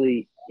a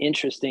really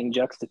interesting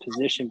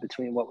juxtaposition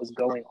between what was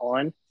going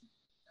on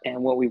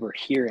and what we were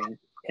hearing.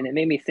 And it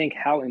made me think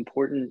how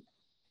important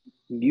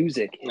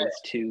music is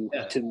to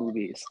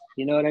movies.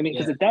 You know what I mean?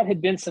 Because if that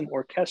had been some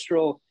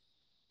orchestral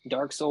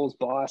Dark Souls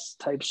boss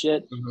type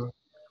shit,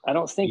 I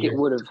don't think it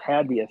would have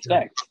had the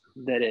effect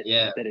that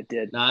it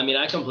did. No, I mean,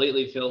 I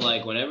completely feel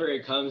like whenever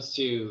it comes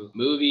to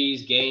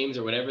movies, games,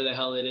 or whatever the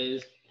hell it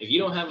is, if you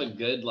don't have a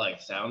good like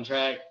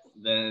soundtrack,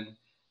 then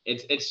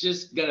it's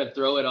just gonna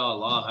throw it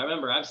all off. I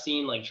remember I've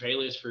seen like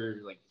trailers for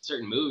like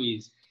certain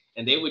movies,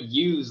 and they would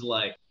use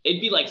like,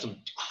 it'd be like some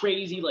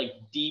crazy like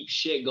deep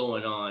shit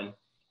going on,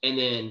 and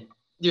then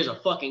there's a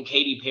fucking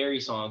Katy Perry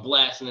song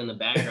blasting in the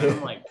background.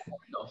 I'm like, what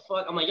the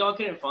fuck? I'm like, y'all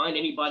couldn't find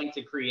anybody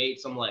to create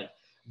some like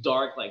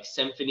dark like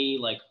symphony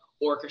like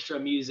orchestra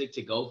music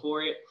to go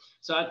for it.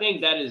 So I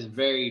think that is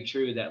very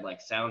true, that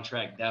like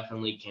soundtrack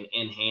definitely can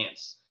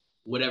enhance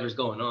whatever's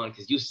going on,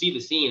 because you see the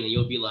scene and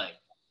you'll be like,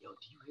 yo, do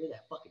you hear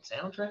that fucking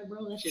soundtrack,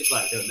 bro? That shit's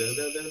like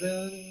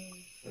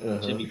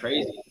should be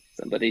crazy.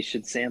 Somebody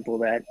should sample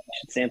that.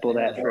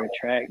 For a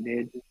track,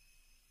 dude.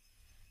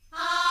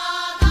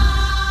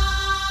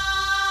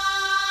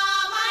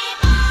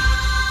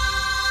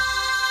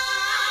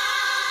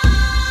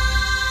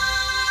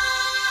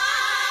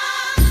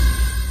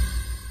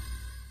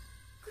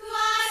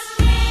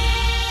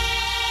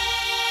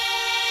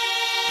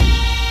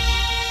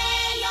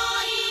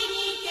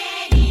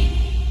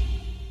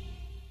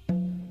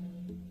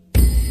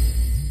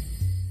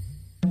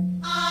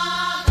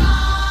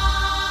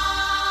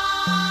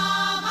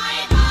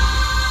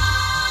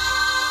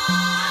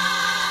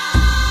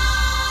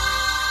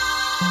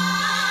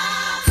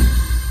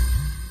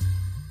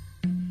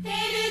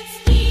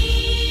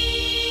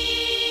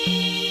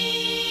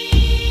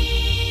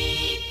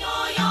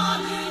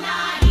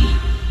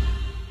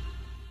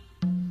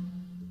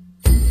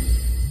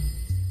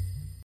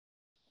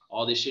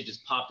 this shit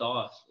just popped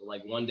off.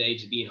 Like one day,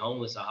 just being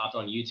homeless, I hopped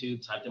on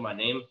YouTube, typed in my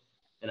name,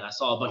 and I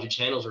saw a bunch of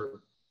channels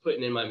were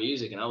putting in my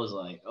music, and I was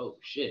like, oh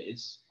shit,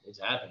 it's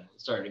happening.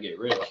 It's starting to get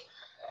real,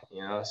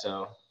 you know.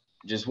 So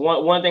just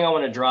one thing I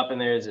want to drop in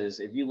there is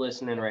if you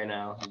listening right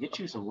now, get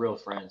you some real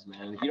friends,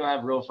 man. If you don't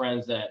have real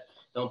friends that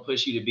don't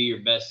push you to be your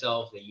best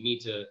self, then you need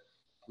to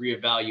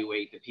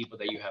reevaluate the people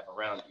that you have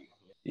around you.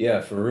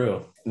 Yeah, for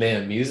real.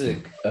 Man,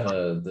 music,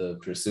 the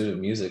pursuit of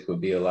music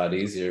would be a lot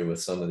easier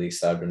with some of these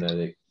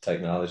cybernetic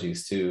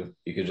technologies too.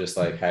 You could just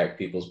like hack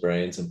people's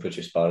brains and put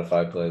your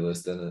Spotify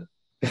playlist in it.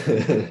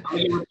 I'm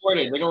gonna get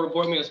reported. They're gonna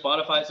report me on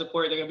Spotify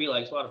support. They're gonna be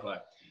like, Spotify,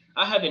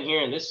 I have been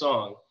hearing this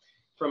song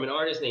from an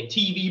artist named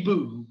TV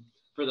Boo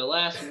for the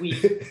last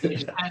week. And it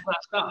just has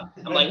not stopped.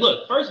 I'm like,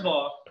 look, first of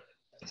all,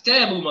 it's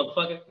Taboo,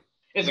 motherfucker.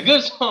 It's a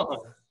good song.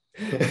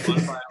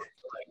 Spotify,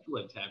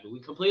 look, Taboo, we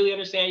completely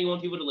understand you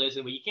want people to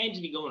listen, but you can't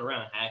just be going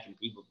around hacking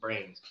people's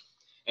brains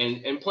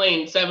and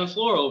playing 7th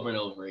Floor over and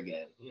over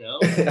again, you know?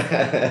 When's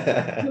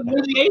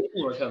the 8th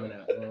Floor coming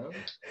out, you know?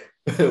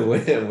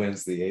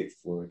 When's the 8th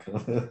Floor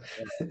coming?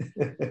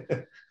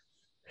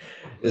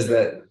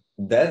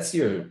 That's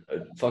your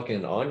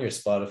fucking on your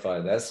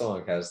Spotify, that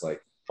song has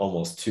like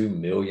almost 2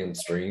 million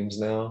streams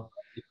now.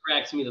 It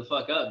cracks me the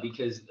fuck up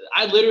because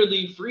I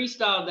literally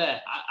freestyled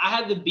that. I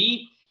had the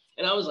beat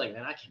and I was like,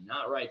 man, I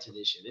cannot write to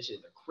this shit. This shit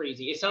is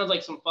crazy. It sounds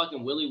like some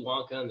fucking Willy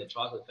Wonka and the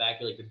Chocolate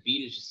Factory. Like the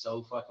beat is just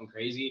so fucking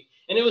crazy.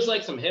 And it was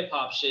like some hip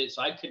hop shit.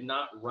 So I could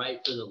not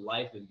write for the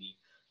life of me.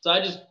 So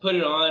I just put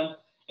it on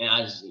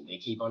and they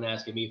keep on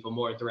asking me for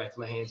more threats.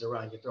 My hands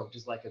around your throat,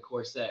 just like a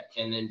corset.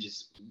 And then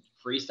just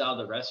freestyle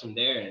the rest from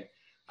there. And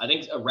I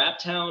think a Rap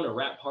Town or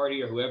Rap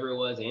Party or whoever it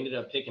was, they ended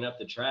up picking up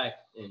the track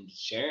and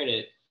sharing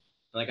it.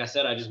 Like I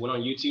said, I just went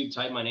on YouTube,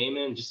 typed my name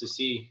in just to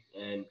see.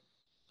 And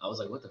I was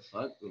like, what the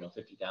fuck?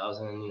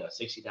 50,000,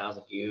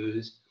 60,000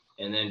 views.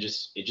 And then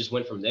it just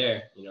went from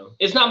there,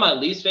 It's not my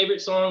least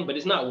favorite song, but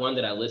it's not one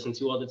that I listen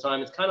to all the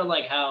time. It's kind of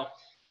like how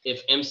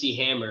if MC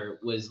Hammer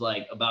was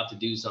like about to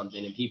do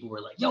something and people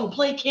were like, yo,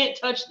 play Can't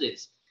Touch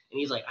This. And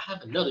he's like, I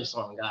have another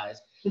song,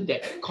 guys,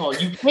 that called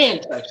You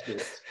Can Touch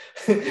This.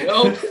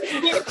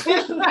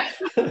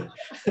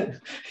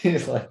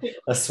 He's like,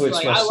 I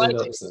switched my shit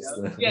up since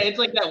then. Yeah, it's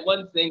like that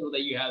one single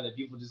that you have that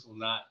people just will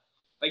not.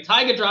 Like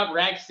Tyga dropped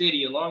Rack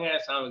City a long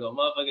ass time ago.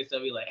 Motherfuckers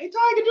still be like, hey,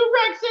 Tyga do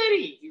Rack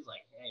City. He's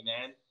like, hey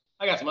man,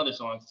 I got some other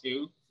songs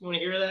too. You want to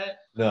hear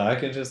that? No, I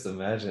can just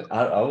imagine.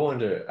 I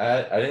wonder,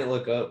 I didn't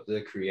look up the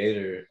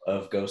creator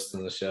of Ghost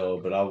in the Shell,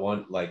 but I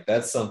want, like,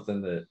 that's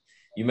something that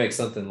you make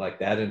something like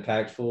that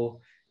impactful,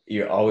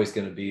 you're always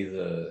going to be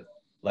the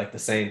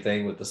same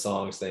thing with the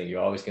songs thing.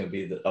 You're always going to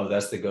be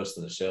that's the Ghost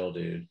in the Shell,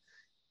 dude.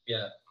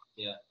 Yeah.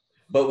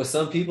 But with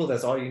some people,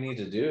 that's all you need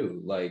to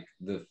do. Like,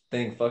 the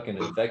thing fucking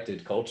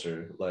infected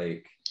culture.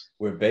 Like,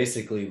 we're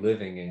basically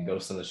living in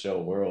Ghost in the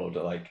Shell world,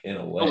 like, in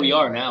a way. Oh, we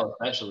are now,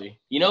 especially.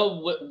 You know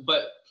what?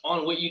 But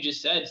on what you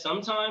just said,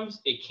 sometimes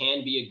it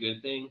can be a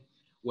good thing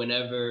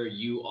whenever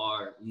you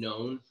are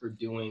known for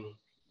doing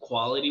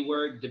quality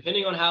work,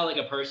 depending on how, like,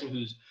 a person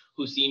who's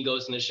seen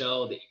Ghost in the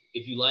Shell,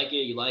 if you like it,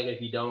 you like it.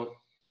 If you don't,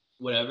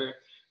 whatever.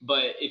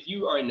 But if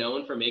you are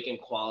known for making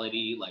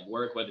quality, like,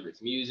 work, whether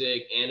it's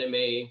music,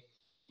 anime,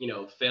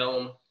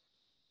 film,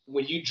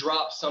 when you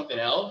drop something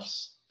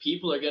else,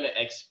 people are going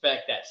to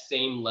expect that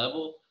same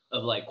level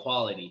of like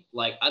quality.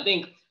 Like, I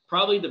think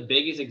probably the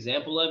biggest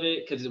example of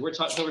it, because we're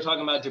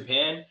talking about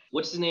Japan.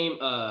 What's his name?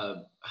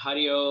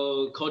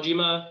 Hideo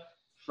Kojima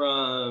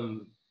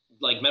from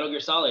like Metal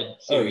Gear Solid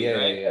series,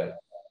 right? Yeah.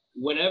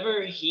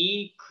 Whenever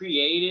he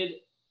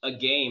created a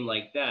game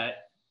like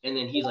that, and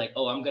then he's like,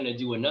 oh, I'm going to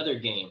do another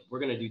game. We're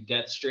going to do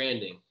Death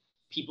Stranding.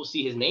 People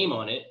see his name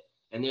on it,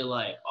 and they're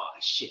like, oh,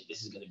 shit,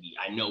 this is going to be,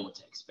 I know what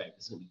to expect.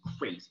 This is going to be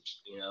crazy,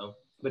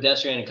 But Death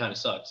Stranding kind of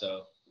sucked,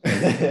 so.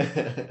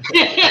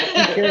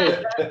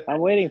 I'm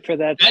waiting for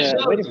that.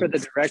 Waiting for the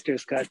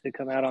director's cut to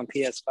come out on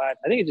PS5. I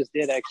think it just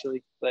did,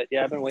 actually. But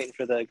yeah, I've been waiting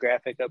for the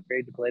graphic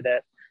upgrade to play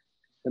that.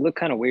 It looked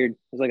kind of weird. It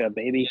was like a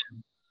baby.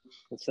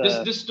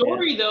 The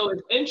story, though,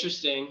 is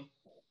interesting.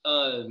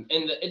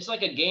 It's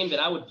like a game that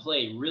I would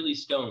play really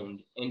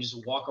stoned and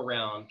just walk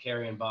around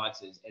carrying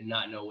boxes and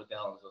not know what the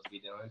hell I'm supposed to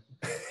be doing.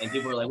 And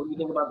people were like, what do you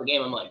think about the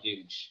game? I'm like,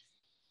 dude,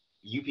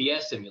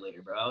 UPS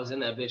simulator, bro. I was in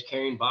that bitch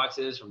carrying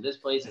boxes from this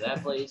place to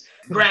that place.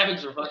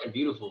 Graphics are fucking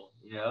beautiful,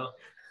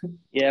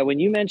 Yeah, when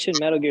you mentioned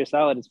Metal Gear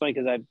Solid, it's funny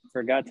because I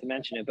forgot to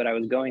mention it, but I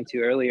was going to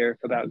earlier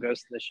about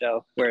Ghost in the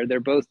Shell, where they're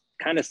both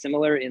kind of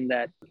similar in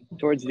that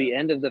towards the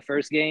end of the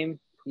first game,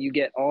 you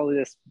get all of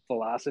this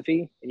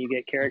philosophy and you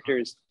get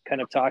characters kind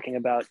of talking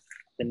about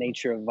the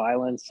nature of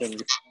violence.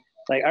 And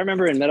like, I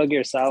remember in Metal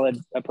Gear Solid,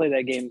 I played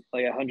that game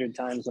like 100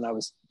 times I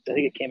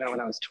think it came out when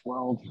I was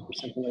 12 or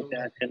something like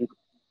that. And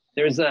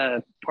there's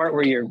a part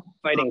where you're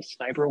fighting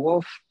Sniper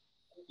Wolf.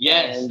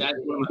 Yes, that's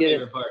one of my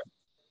favorite parts.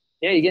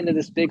 Yeah, you get into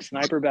this big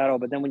sniper battle,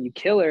 but then when you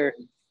kill her,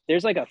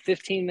 there's like a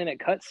 15-minute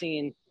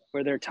cutscene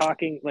where they're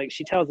talking, like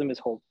she tells him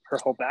her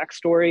whole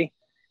backstory,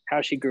 how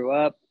she grew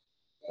up,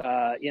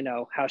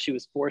 how she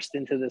was forced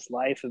into this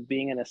life of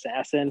being an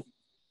assassin.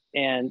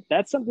 And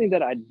that's something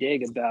that I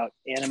dig about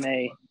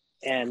anime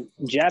and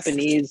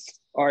Japanese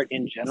art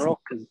in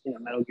general, because, you know,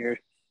 Metal Gear,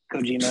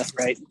 Kojima,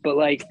 right? But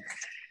like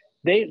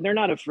they're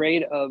not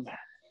afraid of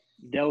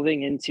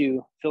delving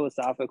into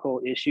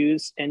philosophical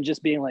issues and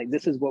just being like,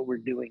 this is what we're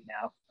doing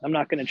now. I'm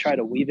not going to try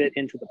to weave it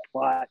into the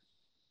plot.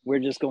 We're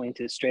just going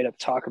to straight up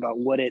talk about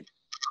what it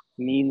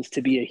means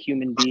to be a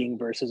human being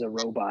versus a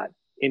robot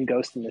in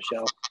Ghost in the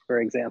Shell,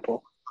 for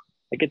example.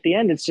 Like at the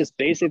end, it's just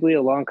basically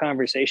a long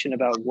conversation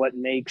about what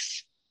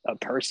makes a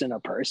person a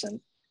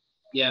person.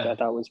 Yeah. That I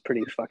thought was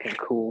pretty fucking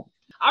cool.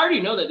 I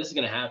already know that this is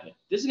going to happen.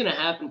 This is going to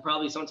happen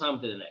probably sometime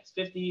within the next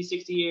 50,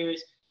 60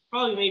 years,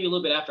 probably maybe a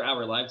little bit after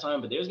our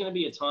lifetime, but there's going to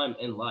be a time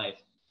in life.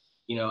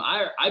 You know,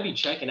 I be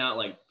checking out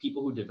like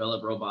people who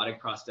develop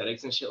robotic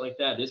prosthetics and shit like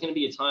that. There's going to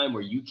be a time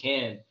where you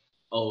can,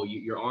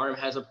 your arm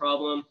has a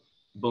problem.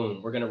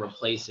 Boom, we're going to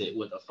replace it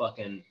with a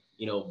fucking,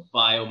 you know,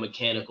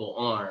 biomechanical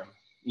arm,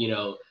 you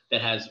know,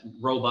 that has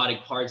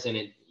robotic parts in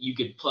it. You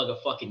could plug a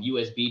fucking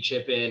USB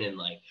chip in and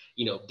like,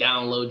 you know,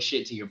 download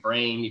shit to your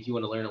brain if you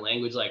want to learn a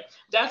language. Like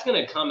that's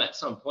going to come at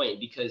some point,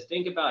 because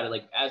think about it,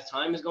 like as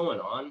time is going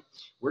on,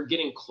 we're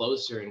getting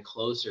closer and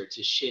closer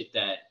to shit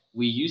that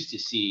we used to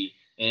see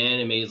in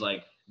animes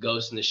like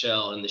Ghost in the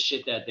Shell and the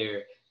shit that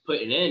they're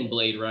putting in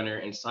Blade Runner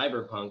and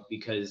Cyberpunk,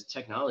 because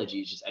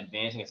technology is just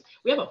advancing.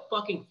 We have a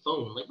fucking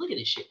phone. Like, look at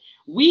this shit.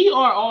 We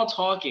are all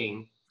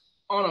talking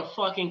on a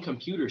fucking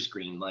computer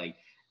screen. Like,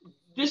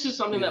 this is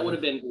something that would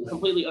have been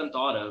completely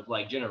unthought of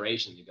like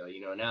generations ago, you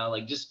know. Now,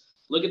 like, just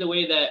look at the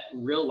way that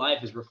real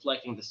life is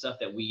reflecting the stuff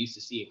that we used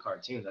to see in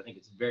cartoons. I think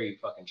it's very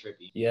fucking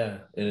trippy. Yeah,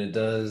 and it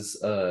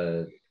does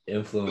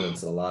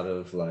influence a lot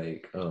of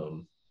like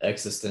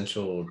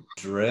existential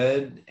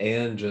dread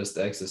and just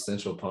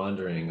existential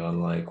pondering on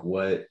like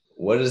what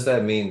does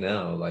that mean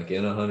now? Like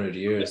in 100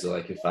 years,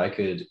 like if I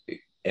could,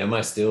 am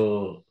I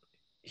still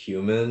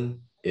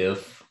human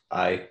if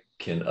I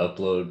can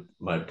upload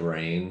my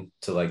brain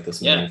to like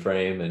this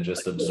mainframe and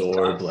just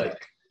absorb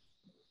like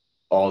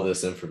all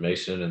this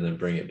information and then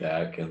bring it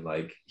back and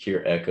like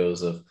hear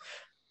echoes of,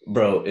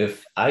 bro,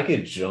 if I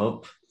could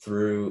jump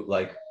through,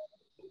 like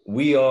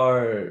we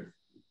are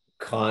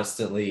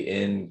constantly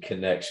in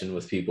connection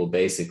with people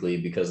basically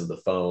because of the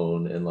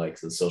phone and like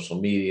the social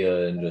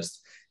media and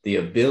just the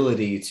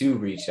ability to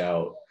reach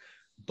out.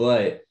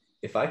 But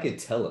if I could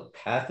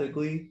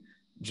telepathically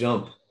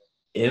jump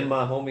in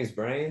my homie's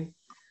brain,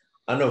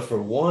 I know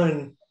for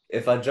one,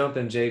 if I jump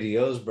in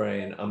JDO's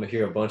brain, I'm gonna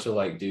hear a bunch of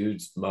like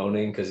dudes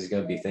moaning because he's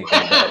gonna be thinking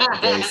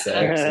about gay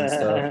sex and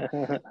stuff.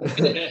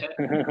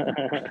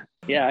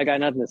 Yeah, I got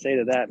nothing to say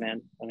to that,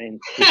 man. I mean,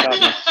 you taught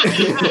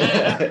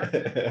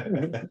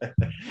me.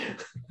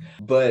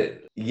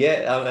 But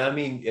yeah, I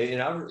mean,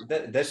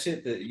 that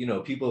shit that, you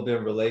know, people have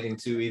been relating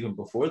to even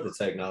before the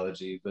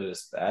technology, but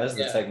as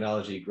the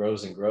technology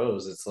grows and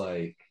grows, it's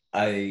like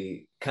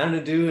I kind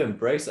of do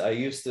embrace it. I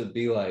used to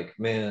be like,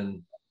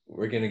 man,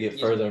 we're going to get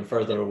further and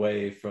further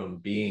away from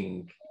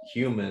being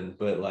human.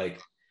 But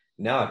like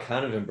now I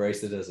kind of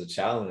embrace it as a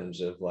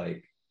challenge of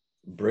like,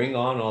 bring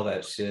on all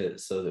that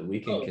shit so that we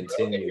can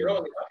continue. Bro,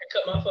 if I could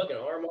cut my fucking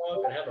arm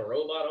off and have a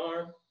robot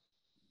arm.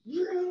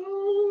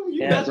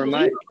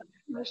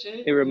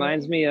 It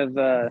reminds me of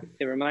the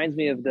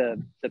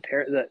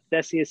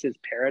Theseus's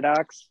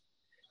paradox.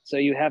 So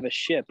you have a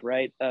ship,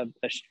 right?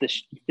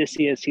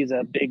 Theseus, he's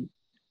a big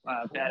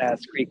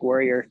badass Greek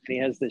warrior, and he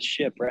has this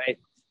ship, right?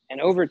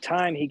 And over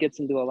time, he gets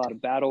into a lot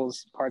of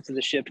battles. Parts of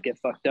the ship get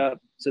fucked up,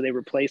 so they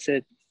replace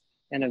it.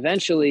 And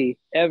eventually,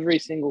 every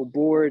single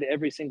board,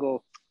 every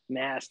single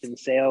mast and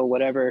sail,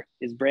 whatever,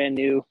 is brand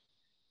new.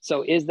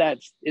 So is that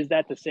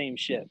the same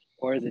ship,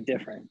 or is it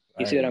different?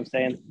 You see what I'm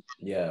saying?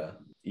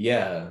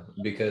 Yeah,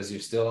 because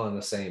you're still on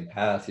the same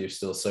path. You're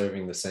still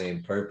serving the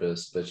same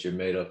purpose, but you're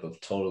made up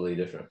of totally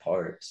different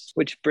parts.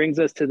 Which brings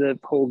us to the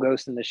whole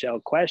Ghost in the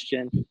Shell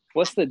question.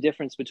 What's the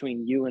difference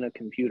between you and a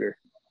computer?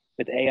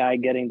 With AI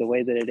getting the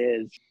way that it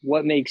is,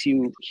 what makes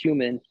you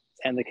human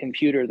and the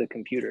computer?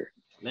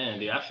 Man,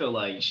 dude, I feel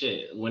like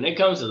shit when it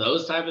comes to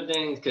those type of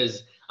things,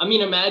 because I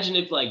mean, imagine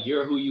if like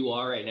you're who you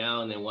are right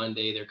now, and then one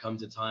day there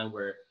comes a time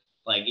where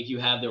like if you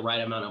have the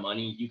right amount of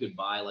money, you could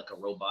buy like a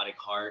robotic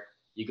heart.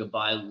 You could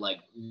buy like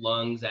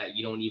lungs that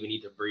you don't even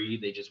need to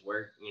breathe. They just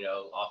work, you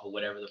know, off of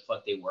whatever the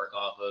fuck they work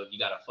off of. You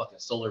got a fucking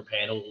solar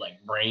panel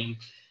like brain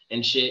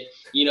and shit.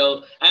 You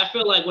know, I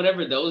feel like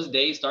whenever those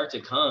days start to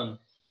come,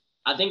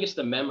 I think it's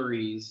the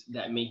memories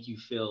that make you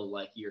feel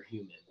like you're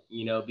human,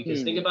 you know,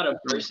 because think about a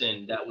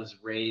person that was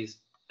raised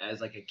as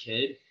like a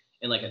kid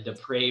in like a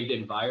depraved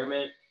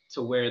environment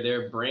to where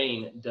their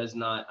brain does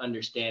not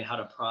understand how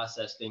to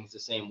process things the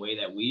same way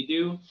that we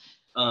do.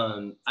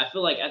 I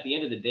feel like at the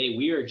end of the day,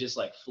 we are just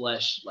like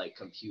flesh, like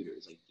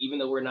computers. Like, even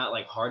though we're not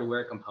like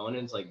hardware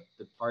components, like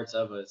the parts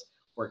of us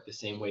work the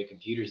same way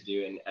computers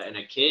do. And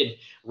a kid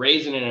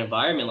raised in an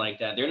environment like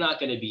that, they're not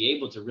going to be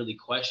able to really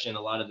question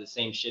a lot of the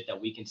same shit that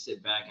we can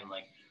sit back and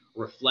like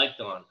reflect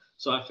on.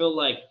 So I feel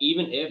like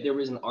even if there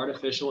was an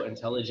artificial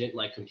intelligent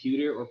like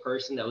computer or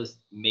person that was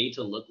made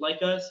to look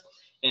like us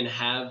and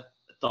have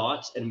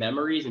thoughts and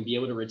memories and be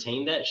able to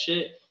retain that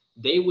shit,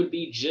 they would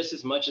be just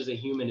as much as a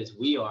human as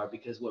we are,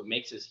 because what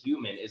makes us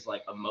human is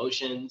like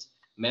emotions,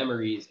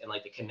 memories, and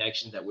like the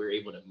connections that we're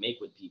able to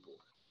make with people.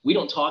 We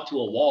don't talk to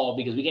a wall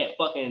because we can't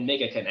fucking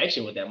make a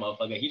connection with that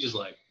motherfucker. He just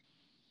like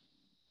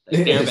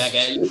staring back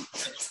at you,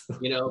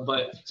 you know.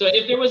 But so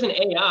if there was an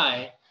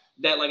AI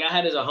that like I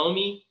had as a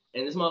homie,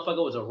 and this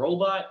motherfucker was a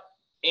robot,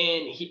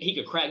 and he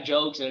could crack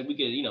jokes, and we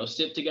could, you know,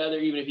 sip together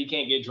even if he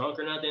can't get drunk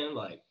or nothing,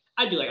 like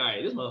I'd be like, all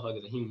right, this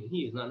motherfucker's a human.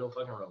 He is not no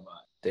fucking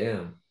robot.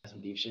 Damn. That's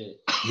some deep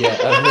shit. Yeah.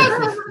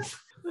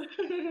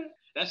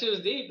 That shit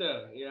was deep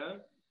though, you know?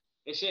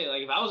 And shit,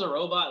 like if I was a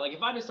robot, like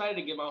if I decided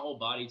to give my whole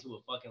body to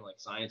a fucking like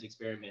science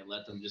experiment,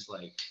 let them just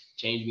like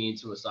change me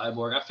into a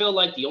cyborg, I feel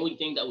like the only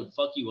thing that would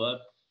fuck you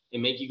up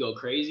and make you go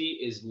crazy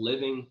is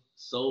living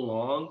so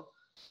long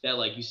that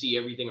like you see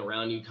everything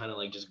around you kind of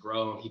like just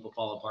grow and people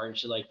fall apart and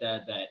shit like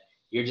that, that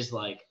you're just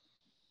like,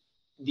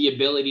 the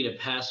ability to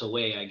pass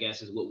away, I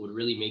guess, is what would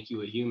really make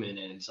you a human.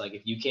 And it's like,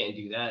 if you can't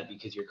do that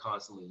because you're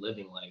constantly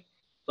living, like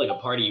a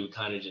part of you would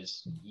kind of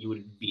just, you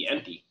would be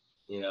empty,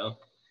 you know,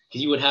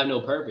 because you would have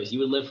no purpose. You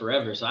would live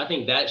forever. So I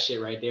think that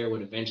shit right there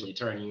would eventually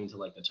turn you into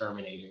like the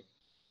Terminator.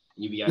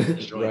 You'd be out to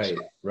destroy Right, shit.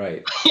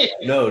 right.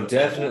 No,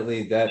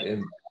 definitely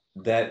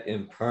that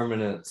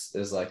impermanence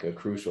is like a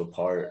crucial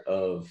part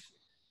of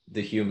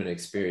the human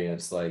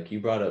experience. Like you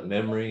brought up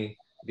memory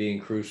being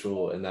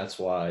crucial, and that's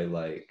why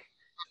like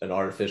an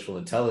artificial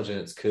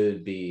intelligence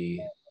could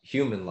be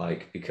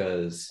human-like,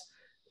 because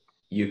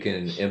you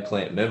can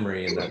implant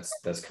memory, and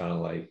that's kind of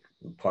like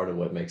part of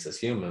what makes us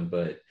human.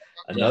 But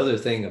another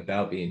thing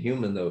about being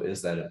human though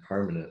is that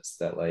impermanence,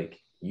 that like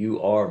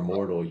you are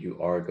mortal,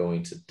 you are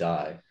going to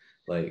die.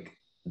 Like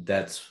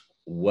that's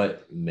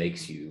what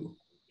makes you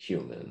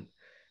human.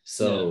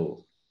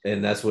 So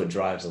and that's what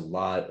drives a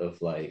lot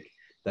of like,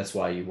 that's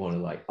why you want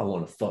to like, I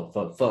want to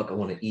fuck, I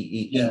want to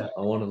eat,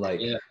 I want to like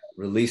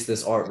release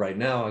this art right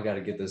now, I got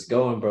to get this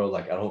going, bro.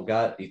 Like I don't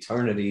got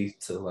eternity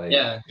to like,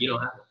 you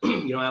don't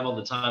have all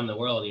the time in the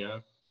world, you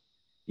know.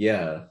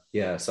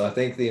 Yeah. So I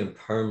think the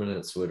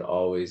impermanence would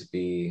always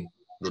be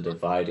the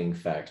dividing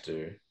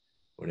factor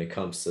when it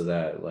comes to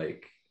that.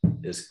 Like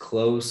as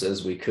close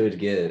as we could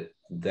get,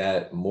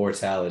 that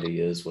mortality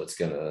is what's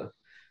gonna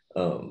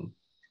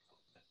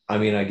I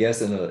mean, I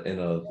guess in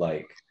a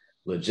like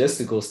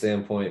logistical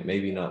standpoint,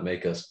 maybe not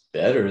make us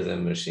better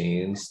than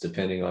machines,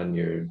 depending on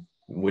your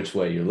which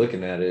way you're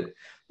looking at it,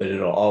 but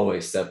it'll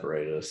always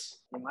separate us.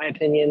 In my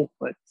opinion,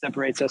 what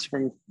separates us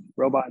from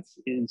robots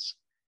is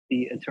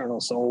the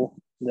eternal soul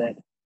that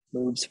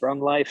moves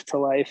from life to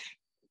life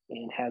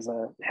and has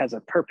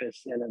a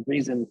purpose and a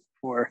reason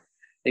for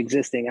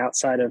existing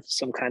outside of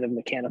some kind of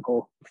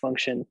mechanical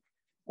function.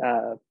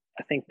 I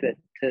think that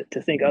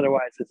to think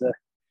otherwise is a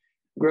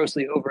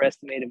grossly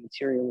overestimated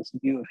materialist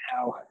view of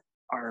how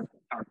our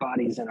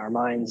bodies and our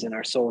minds and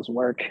our souls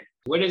work.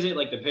 What is it,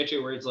 like the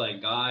picture where it's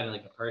like God and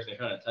like the person, they're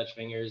trying to touch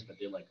fingers, but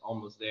they're like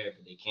almost there,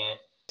 but they can't?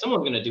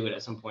 Someone's gonna do it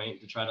at some point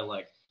to try to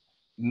like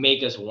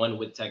make us one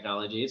with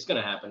technology. It's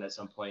gonna happen at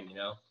some point, you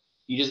know.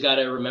 You just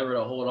gotta remember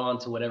to hold on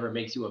to whatever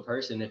makes you a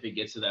person. If it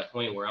gets to that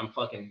point where I'm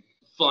fucking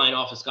flying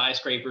off of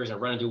skyscrapers and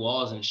running through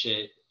walls and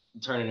shit,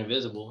 turning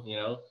invisible, you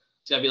know,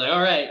 it's gotta be like,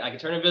 all right, I can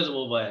turn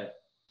invisible,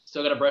 but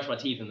still gotta brush my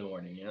teeth in the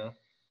morning, you know.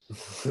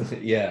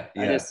 Yeah.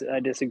 I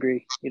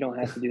disagree. You don't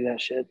have to do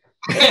that shit.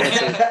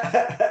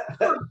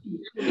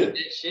 That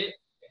shit.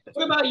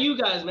 What about you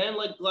guys, man?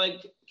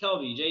 Like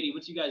Kelby, JD,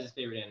 what's you guys'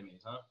 favorite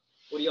animes, huh?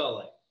 What do y'all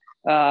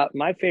like?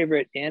 My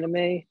favorite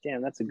anime,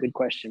 damn, that's a good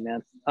question,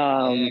 man.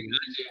 Gotcha.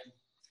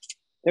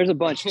 There's a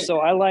bunch. So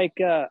I like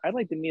the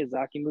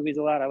Miyazaki movies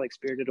a lot. I like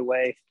Spirited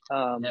Away,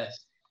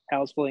 Yes.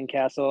 Howl's Floating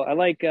Castle. I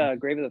like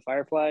Grave of the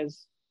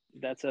Fireflies.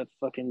 That's a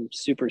fucking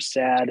super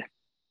sad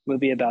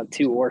movie about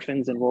two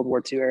orphans in World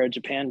War II era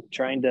Japan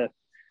trying to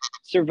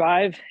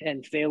survive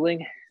and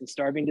failing and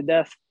starving to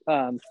death.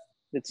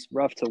 It's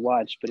rough to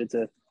watch, but it's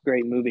a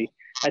great movie.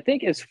 I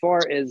think as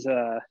far as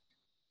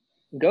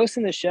Ghost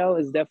in the Shell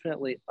is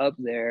definitely up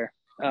there.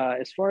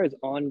 As far as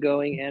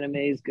ongoing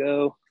animes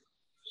go,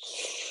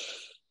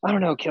 I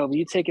don't know, Kelby.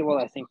 You take it while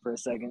I think for a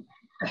second.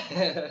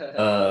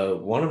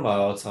 One of my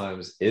all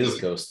times is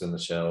Ghost in the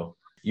Shell.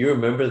 You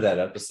remember that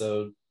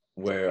episode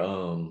where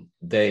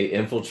they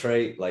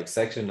infiltrate, like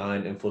Section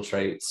 9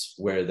 infiltrates,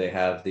 where they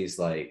have these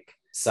like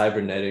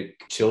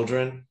cybernetic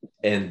children,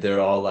 and they're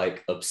all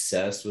like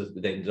obsessed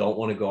with, they don't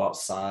want to go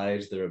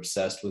outside, they're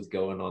obsessed with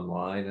going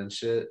online and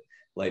shit,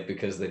 like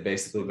because they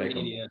basically make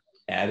them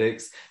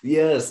addicts.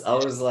 Yes, I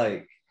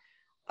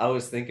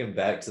was thinking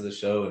back to the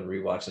show and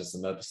rewatching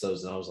some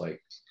episodes, and I was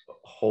like,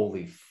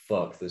 holy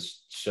fuck,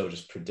 this show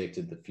just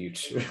predicted the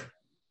future.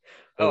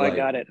 Oh, like,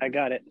 I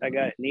got it.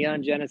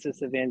 Neon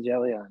Genesis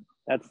Evangelion.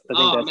 I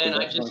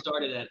just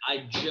started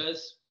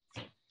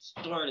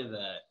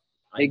that.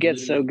 It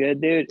gets so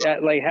good, dude.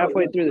 Like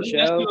halfway through the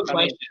show. Let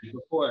me ask you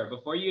a question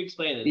before you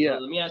explain it. Yeah. So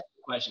let me ask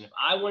you a question. If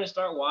I want to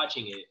start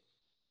watching it,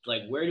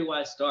 like where do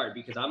I start?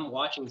 Because I'm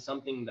watching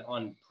something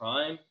on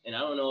Prime, and I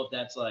don't know if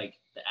that's like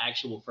the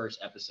actual first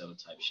episode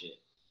type shit.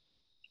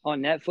 on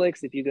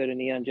Netflix, if you go to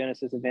Neon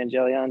Genesis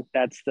Evangelion,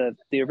 that's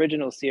the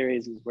original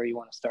series is where you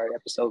want to start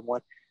episode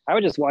 1. I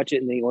would just watch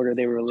it in the order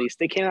they were released.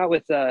 They came out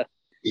with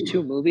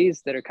 2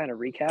 movies that are kind of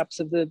recaps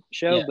of the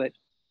show, but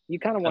you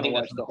kind of want to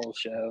watch the whole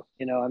show.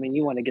 You know, I mean,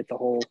 you want to get the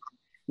whole,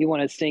 you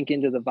want to sink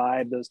into the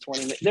vibe. Those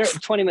 20-minute,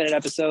 20-minute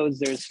episodes.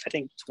 There's, I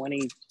think,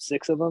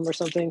 26 of them or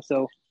something.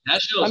 So that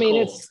show's I mean,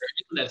 cool. it's For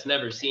people that's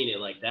never seen it,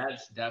 like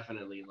that's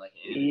definitely like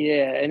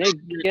yeah, and it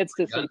gets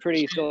to some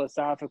pretty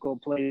philosophical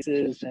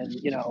places, and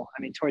you know,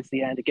 I mean, towards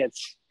the end, it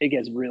gets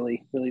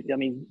really, really. I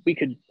mean, we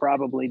could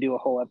probably do a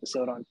whole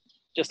episode on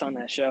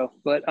that show,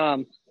 but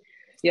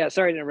yeah,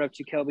 sorry to interrupt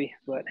you, Kelby,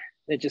 but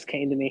it just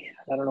came to me.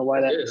 I don't know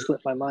why that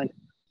slipped my mind.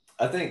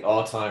 I think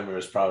all timer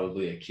is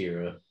probably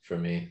Akira for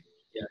me.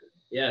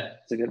 Yeah,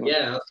 it's a good one.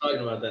 Yeah, I was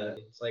talking about that.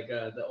 It's like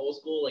the old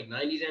school like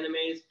 90s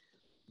animes.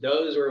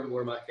 Those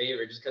were my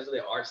favorite just because of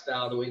the art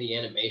style, the way the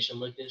animation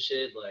looked and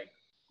shit. Like,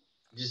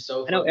 just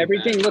so. I know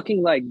everything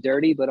looking like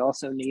dirty, but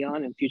also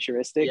neon and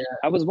futuristic. Yeah.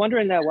 I was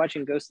wondering that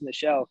watching Ghost in the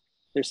Shell.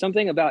 There's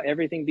something about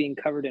everything being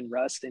covered in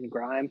rust and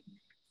grime,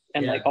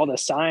 and like all the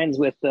signs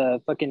with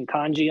the fucking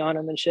kanji on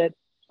them and shit.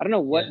 I don't know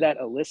what that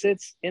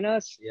elicits in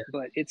us,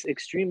 but it's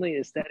extremely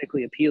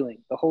aesthetically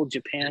appealing. The whole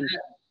Japan.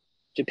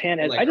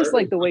 Like I just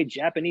like the way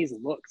Japanese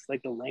looks,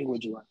 like the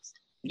language looks.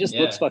 It just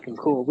looks fucking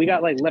cool. We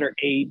got like letter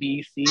A,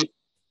 B, C.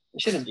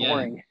 This shit is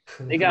boring.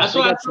 That's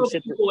why I tell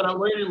people when I'm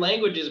learning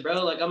languages,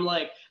 bro. Like I'm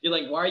like, you're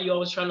like, why are you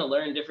always trying to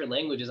learn different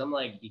languages? I'm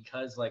like,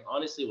 because like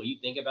honestly, when you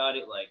think about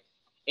it, like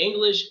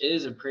English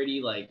is a pretty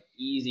like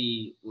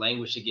easy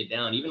language to get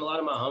down. Even a lot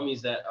of my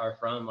homies that are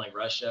from like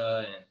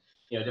Russia and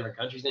you know different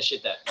countries and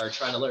shit that are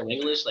trying to learn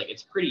English, like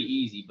it's pretty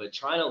easy. But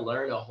trying to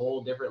learn a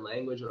whole different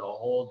language with a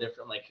whole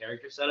different like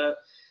character setup,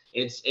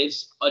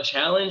 it's a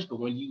challenge. But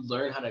when you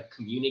learn how to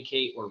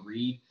communicate or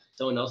read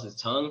someone else's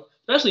tongue,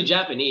 especially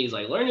Japanese,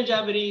 like learning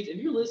Japanese, if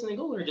you're listening,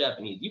 go learn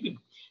Japanese.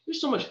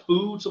 There's so much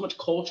food, so much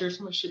culture,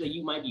 so much shit that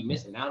you might be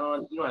missing out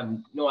on. You don't have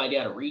no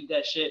idea how to read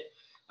that shit.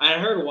 I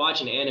heard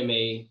watching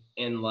anime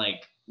and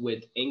like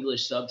with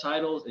English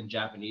subtitles and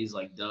Japanese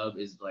like dub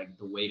is like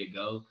the way to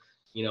go,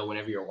 you know,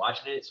 whenever you're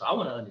watching it. So I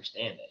want to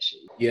understand that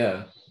shit.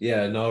 Yeah.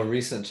 No, a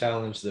recent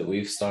challenge that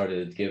we've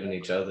started giving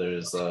each other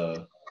is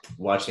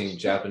watching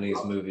Japanese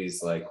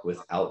movies like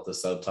without the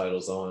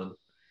subtitles on,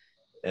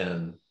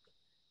 and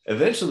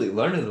eventually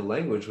learning the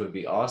language would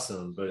be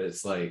awesome, but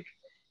it's like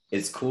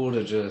it's cool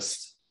to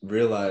just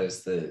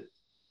realize that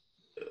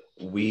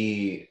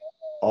we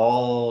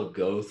all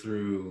go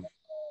through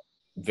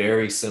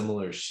very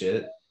similar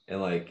shit, and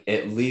like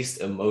at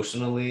least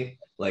emotionally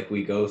like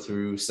we go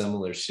through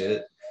similar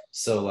shit.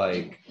 So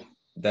like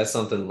that's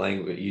something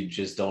language you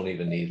just don't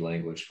even need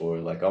language for.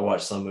 Like I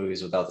watch some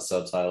movies without the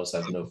subtitles,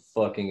 have no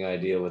fucking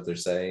idea what they're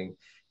saying,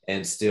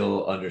 and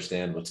still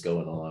understand what's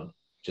going on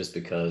just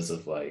because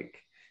of like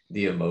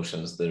the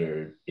emotions that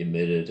are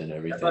emitted and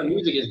everything. That's why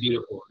music is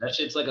beautiful. That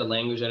shit's like a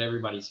language that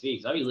everybody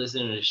speaks. I be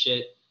listening to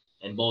shit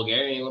in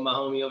Bulgarian with my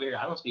homie over here.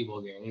 I don't speak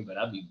Bulgarian, but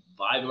I'd be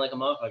vibing like a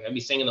motherfucker. I'd be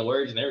singing the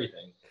words and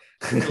everything.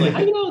 Like,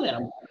 how you know that? I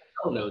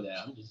don't know that.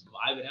 I'm just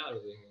vibing out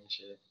over here and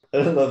shit.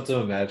 I'd love to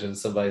imagine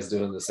somebody's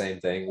doing the same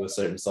thing with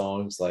certain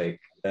songs, like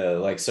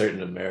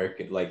certain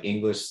American, like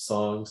English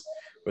songs,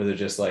 where they're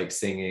just like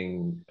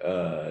singing,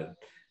 I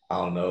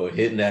don't know,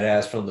 hitting that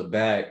ass from the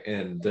back,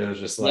 and they're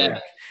just like,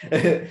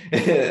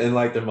 and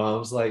like their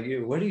mom's like,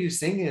 what are you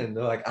singing?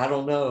 They're like, I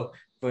don't know,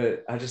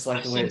 but I just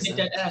like the way it sounds.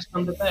 Hit that ass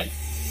from the back.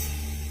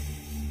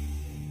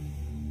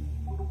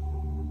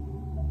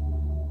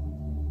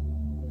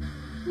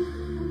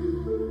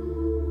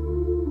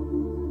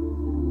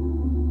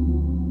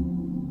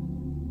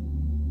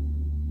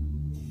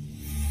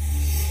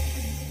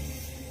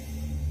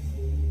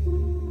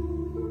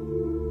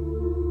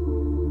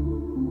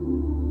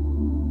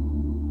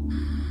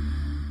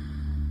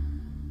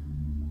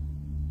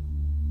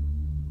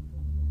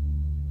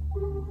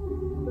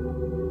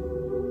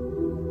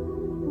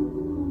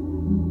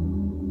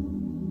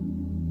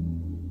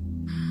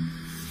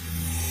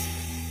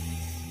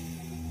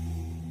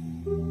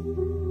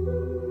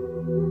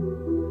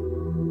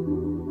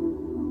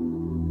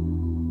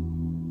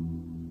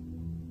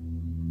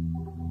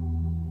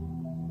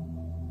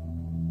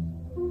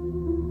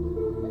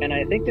 And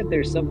I think that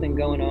there's something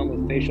going on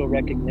with facial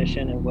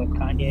recognition and what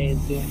Kanye is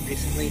doing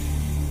recently,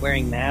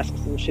 wearing masks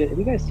and shit. Have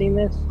you guys seen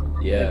this?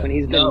 Yeah. Like when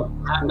he's been, no,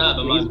 I'm not,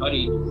 but my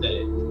buddy said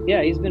it.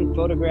 Yeah, he's been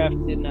photographed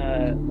in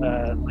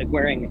like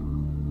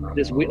wearing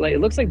this like it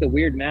looks like the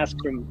weird mask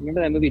from,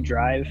 remember that movie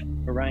Drive,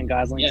 where Ryan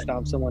Gosling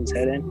stomps someone's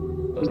head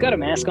in? He's got a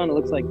mask on that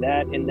looks like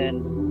that, and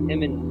then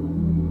him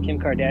and Kim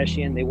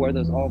Kardashian, they wore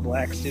those all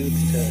black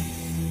suits to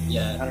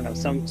I don't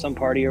know, some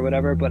party or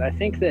whatever. But I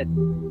think that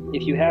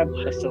if you have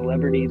a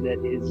celebrity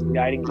that is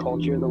guiding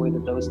culture the way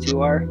that those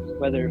two are,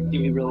 whether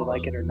you really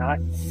like it or not,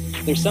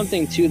 there's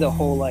something to the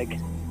whole like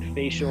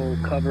facial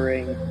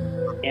covering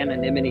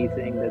anonymity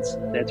thing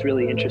that's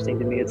really interesting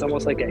to me. It's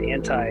almost like an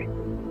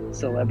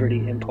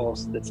anti-celebrity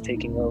impulse that's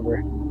taking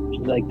over,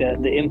 like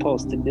the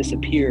impulse to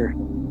disappear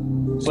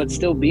but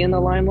still be in the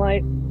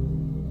limelight.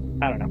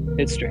 I don't know.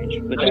 It's strange,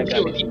 but I mean, that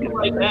got me people thinking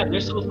like about that, they're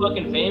so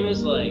fucking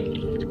famous, like,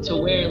 to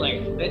where,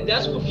 like,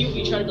 that's what people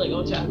be trying to be like,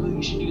 oh, Tapu,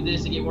 you should do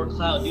this to get more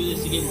clout, do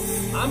this to get more.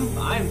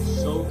 I'm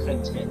so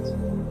content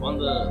on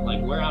the,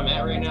 like, where I'm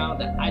at right now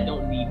that I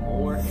don't need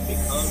more. If it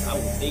comes, I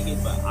will take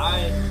it, but I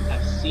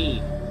have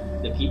seen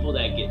the people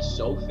that get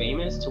so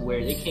famous to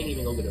where they can't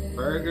even go get a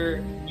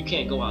burger, you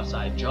can't go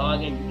outside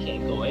jogging, you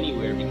can't go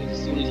anywhere, because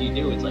as soon as you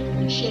do, it's like,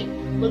 oh, shit,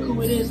 look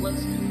who it is,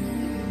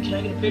 can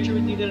I get a picture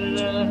with you? Da, da,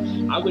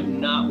 da. I would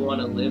not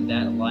want to live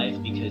that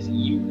life because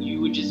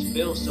you would just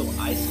feel so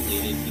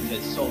isolated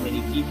because so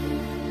many people,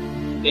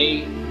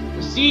 they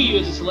see you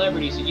as a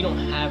celebrity, so you don't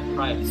have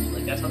privacy.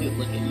 Like, that's how they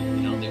look at you.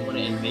 You know, they want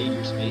to invade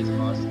your space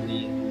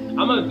constantly.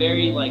 I'm a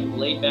very, like,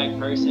 laid back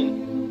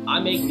person. I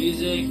make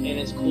music and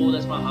it's cool.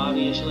 That's my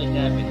hobby and shit like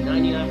that. But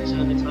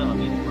 99% of the time,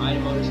 I'm either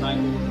riding a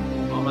motorcycle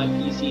on my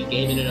PC,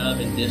 gaming it up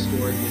in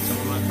Discord with some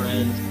of my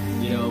friends,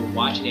 you know,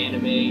 watching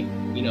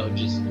anime, you know,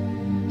 just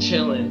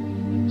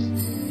chilling,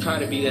 just trying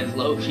to be as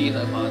low key as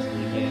I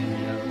possibly can.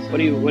 You know? So,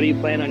 what are you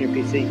playing on your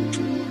PC?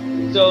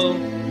 So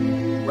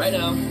right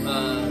now,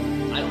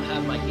 I don't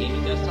have my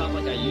gaming desktop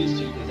like I used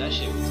to because that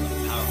shit was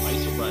like powerful. I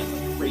used to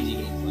run like crazy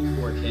games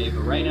like 4K,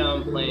 but right now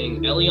I'm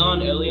playing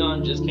Elion.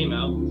 Elion just came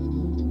out.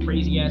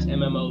 Crazy ass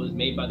MMO is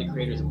made by the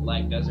creators of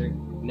Black Desert.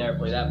 Never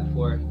played that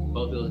before.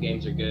 Both of those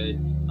games are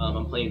good.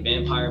 I'm playing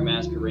Vampire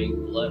Masquerade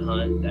Blood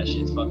Hunt. That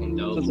shit's fucking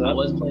dope. I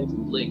was playing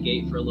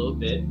Splitgate for a little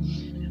bit.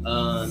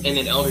 And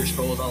then Elder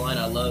Scrolls Online.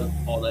 I love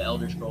all the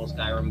Elder Scrolls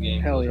Skyrim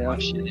games. Hell yeah.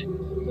 Shit,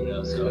 you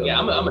know, so yeah,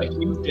 I'm a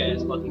huge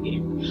ass fucking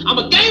gamer. I'm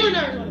a gamer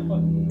nerd,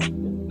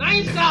 motherfucker. I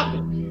ain't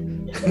stopping.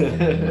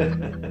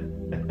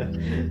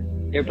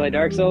 You ever play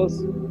Dark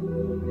Souls?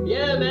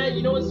 Yeah, man.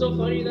 You know what's so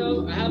funny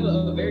though? I have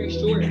a very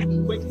short,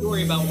 quick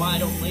story about why I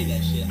don't play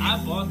that shit. I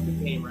bought the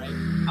game, right?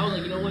 I was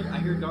like, you know what? I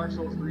hear Dark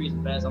Souls 3 is the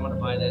best. I'm gonna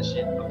buy that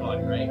shit. I bought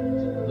it, right?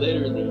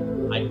 Literally,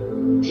 I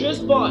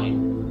just bought it.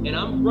 And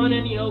I'm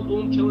running, you know,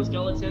 boom, killing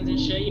skeletons and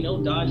shit, you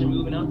know, dodging,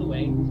 moving out the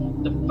way.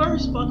 The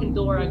first fucking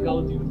door I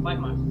go through to fight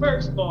my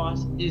first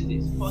boss is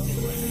this fucking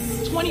like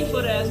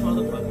 20-foot ass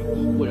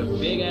motherfucker with a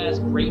big ass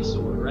great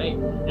sword, right?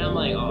 And I'm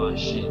like, oh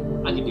shit,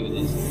 I can do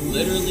this.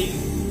 Literally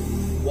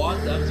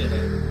walked up to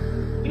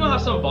him. You know how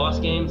some boss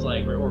games,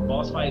 like, or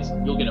boss fights,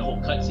 you'll get a whole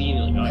cutscene,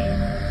 you're like, oh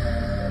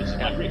yeah, this is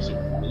my great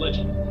sword, I'm a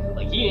legend.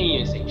 Like, he didn't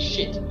even say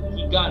shit to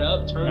me. He got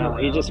up, turned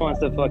around. He just wants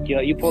to fuck you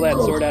up. You pull that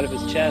sword out of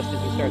his chest and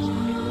he starts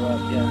fucking you up,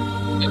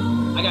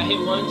 yeah. I got hit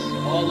once,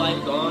 all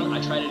life gone.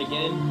 I tried it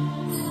again,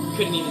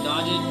 couldn't even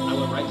dodge it. I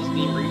went right to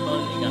Steam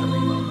refund and got a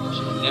refund.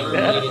 Should have never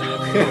played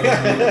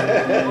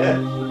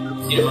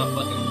it. Get my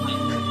fucking life.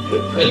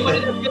 Anybody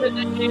that's good at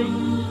that game,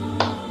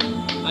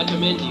 I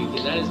commend you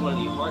because that is one of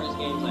the hardest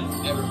games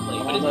I've ever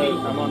played. But it's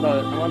beautiful. I'm on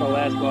the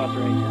last boss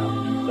right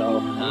now, so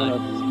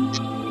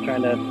I'm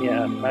trying to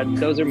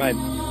those are my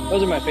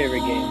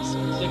favorite games.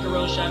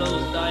 Sekiro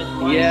Shadows Die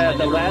Twice. Yeah,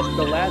 the last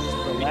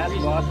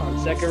boss on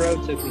Sekiro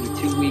took me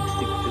 2 weeks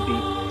to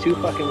beat. 2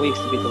 fucking weeks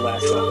to beat the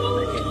last boss on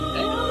that game.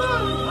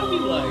 I'd be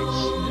like,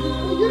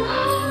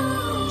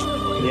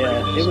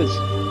 yeah, it was.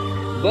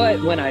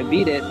 But when I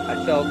beat it,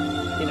 I felt,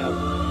 you know,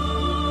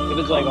 it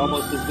was like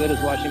almost as good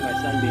as watching my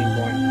son being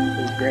born.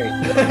 It was great.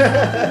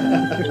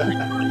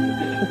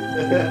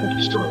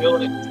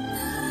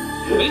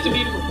 But it's a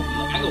beautiful thing.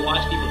 Like, I can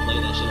watch people play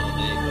that shit all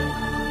day,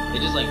 but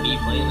it's just like me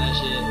playing that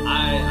shit.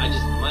 I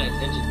just, my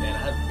attention span, I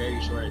have a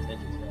very short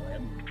attention span. Like,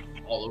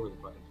 I'm all over the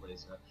fucking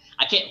place. So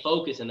I can't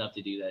focus enough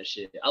to do that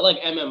shit. I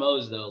like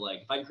MMOs though.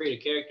 Like, if I can create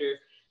a character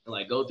and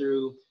like go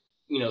through,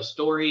 you know,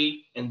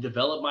 story and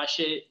develop my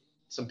shit,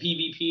 some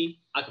PvP,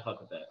 I can fuck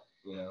with that,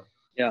 you know?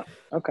 Yeah.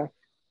 Okay.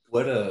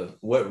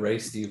 What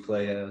race do you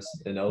play as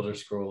in Elder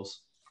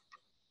Scrolls?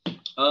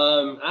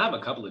 I have a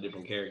couple of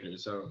different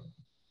characters. So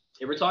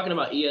if we're talking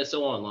about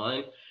ESO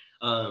Online,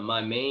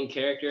 my main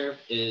character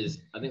is,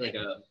 I think, like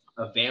a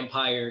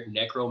vampire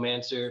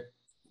necromancer.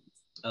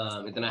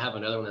 And then I have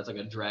another one that's like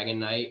a dragon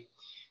knight.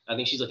 I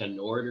think she's like a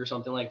Nord or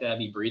something like that.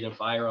 Be breathing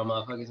fire on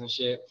motherfuckers and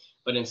shit.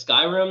 But in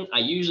Skyrim, I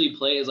usually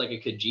play as like a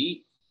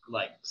Khajiit,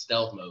 like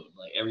stealth mode,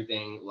 like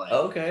everything, like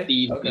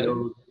Thieves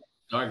Guild,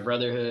 Dark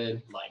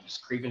Brotherhood, like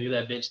just creeping through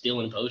that bitch,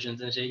 stealing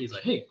potions and shit. He's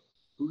like, hey,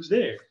 who's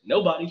there?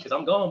 Nobody, because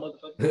I'm gone,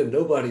 motherfucker.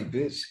 Nobody,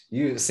 bitch.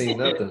 You ain't seen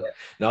nothing.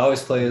 No, I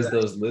always play as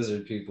those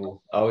lizard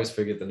people. I always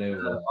forget the name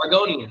of them.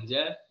 Argonians,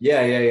 yeah?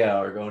 Yeah,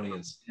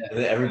 Argonians. Yeah. And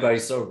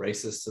everybody's so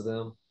racist to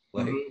them.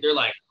 Like, they're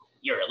like,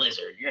 you're a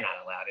lizard. You're not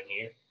allowed in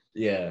here.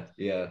 Yeah.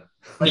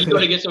 Like, you go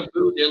to get some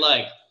food, they're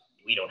like,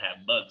 we don't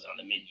have bugs on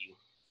the menu.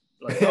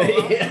 Like, oh,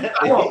 yeah.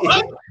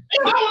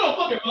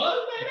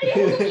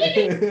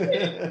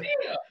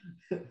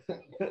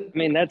 I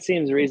mean, that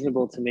seems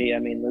reasonable to me. I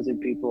mean, lizard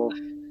people,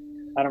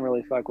 I don't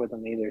really fuck with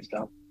them either,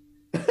 so.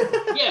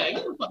 Yeah,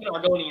 get the fucking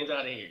Argonians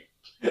out of here.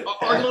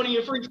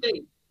 Argonian free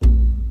state.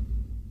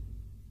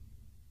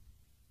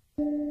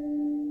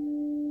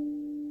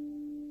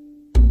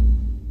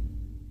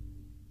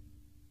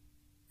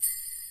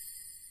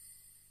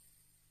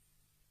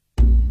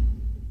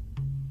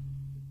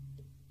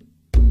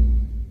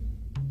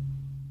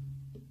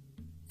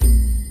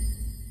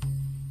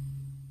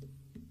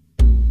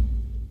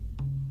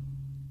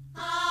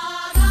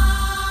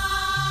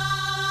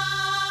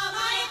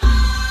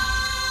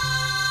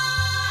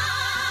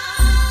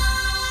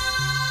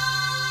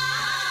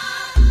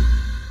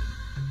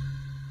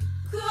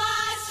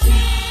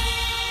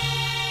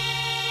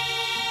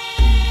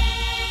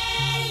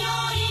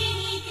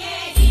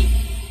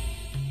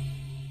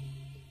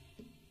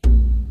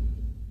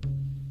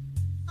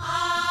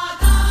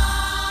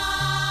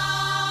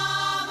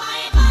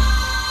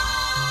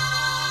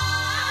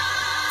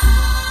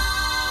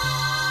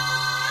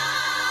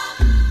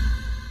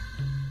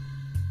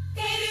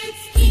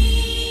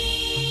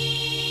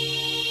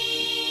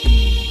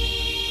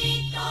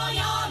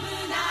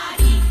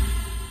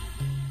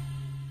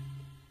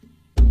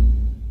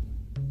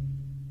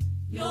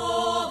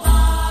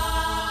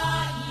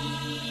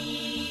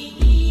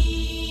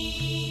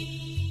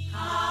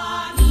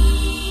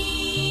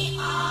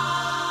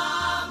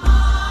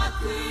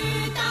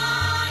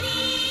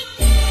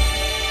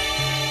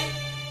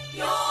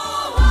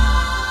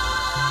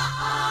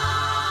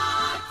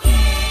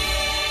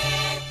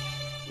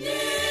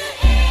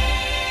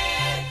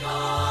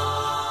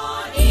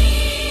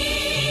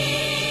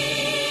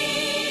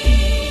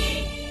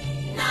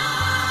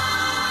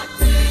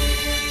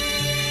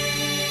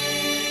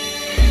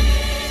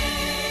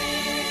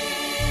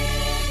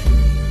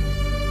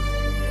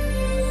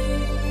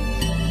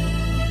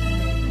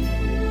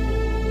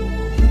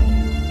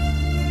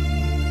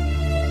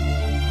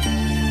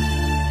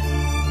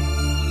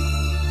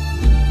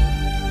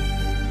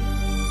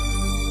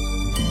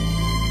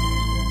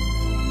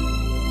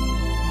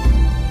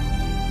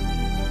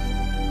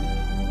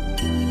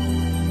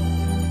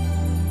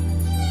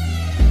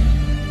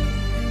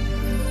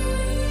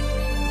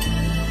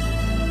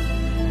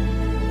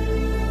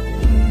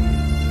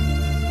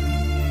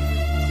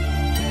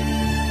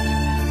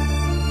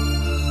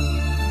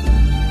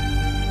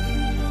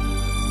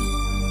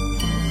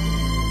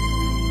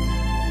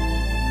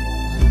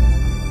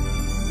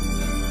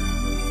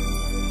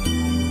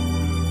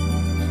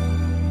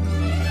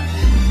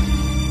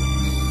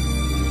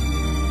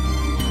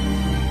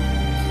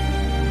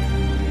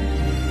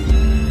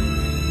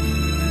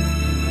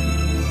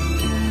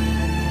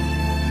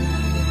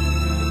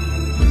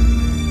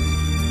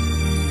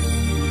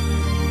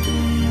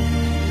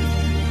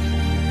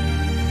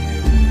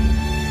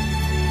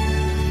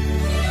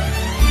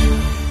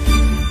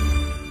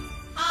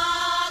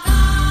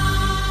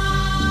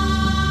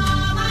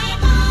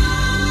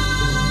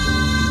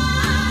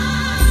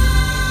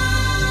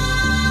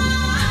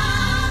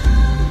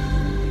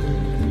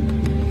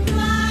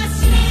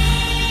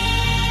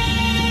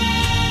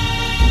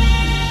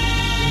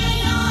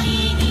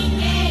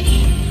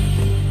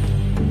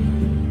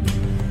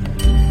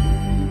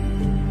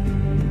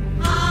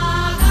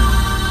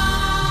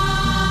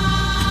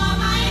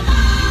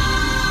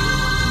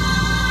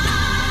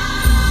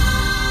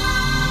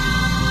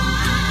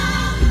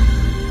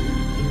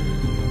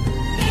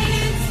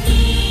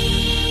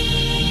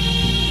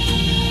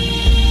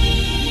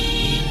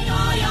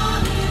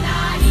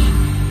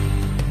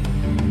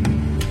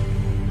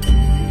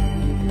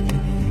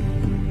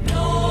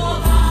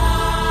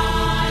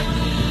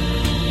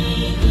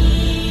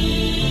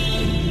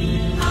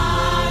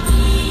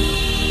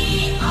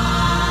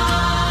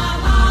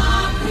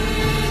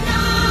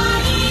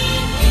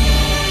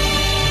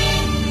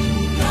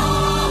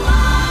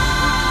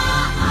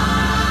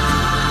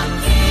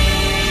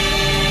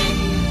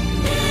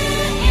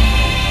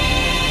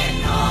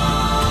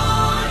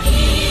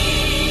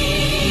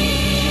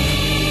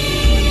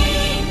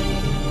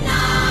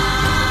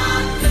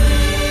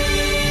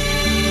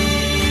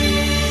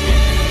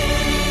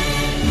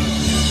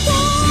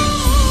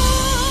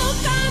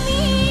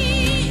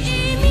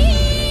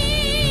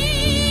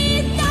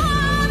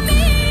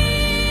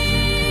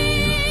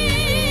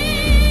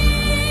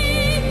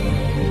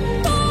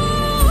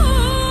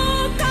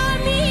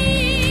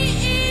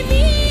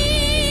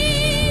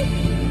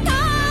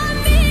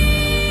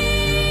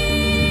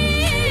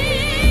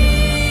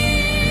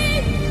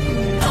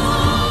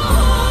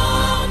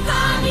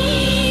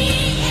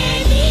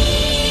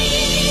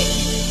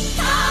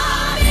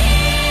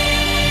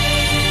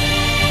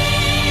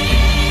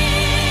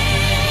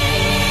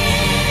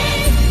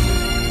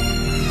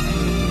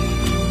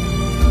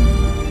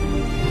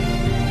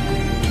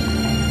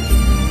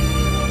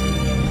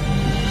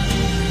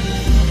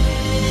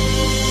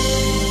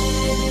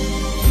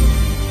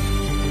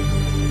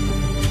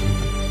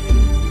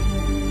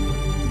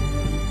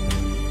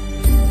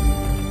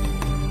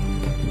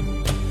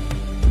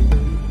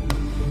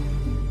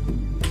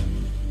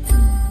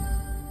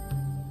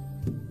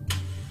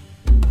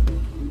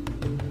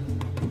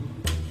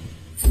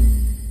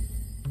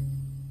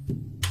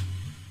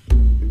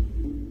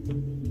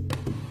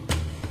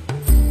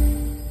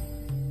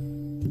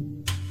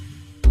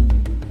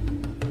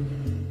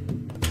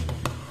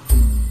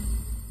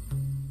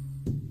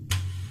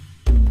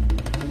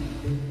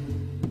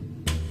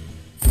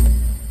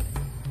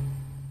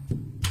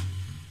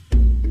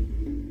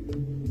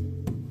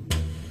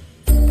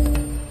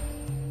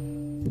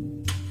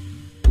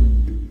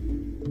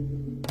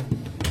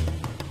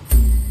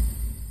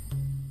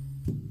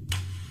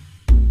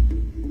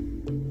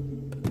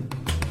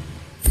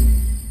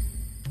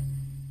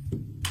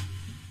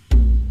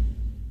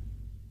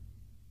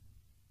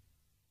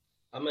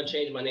 I'm gonna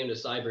change my name to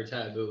Cyber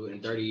Taboo in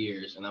 30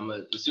 years, and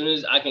as soon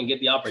as I can get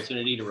the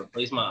opportunity to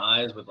replace my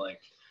eyes with like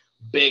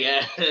big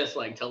ass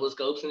like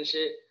telescopes and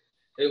shit,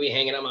 it'll be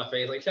hanging on my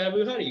face like,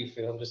 Taboo, how do you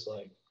feel? I'm just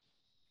like,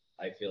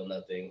 I feel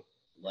nothing.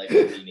 Life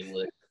is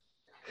meaningless.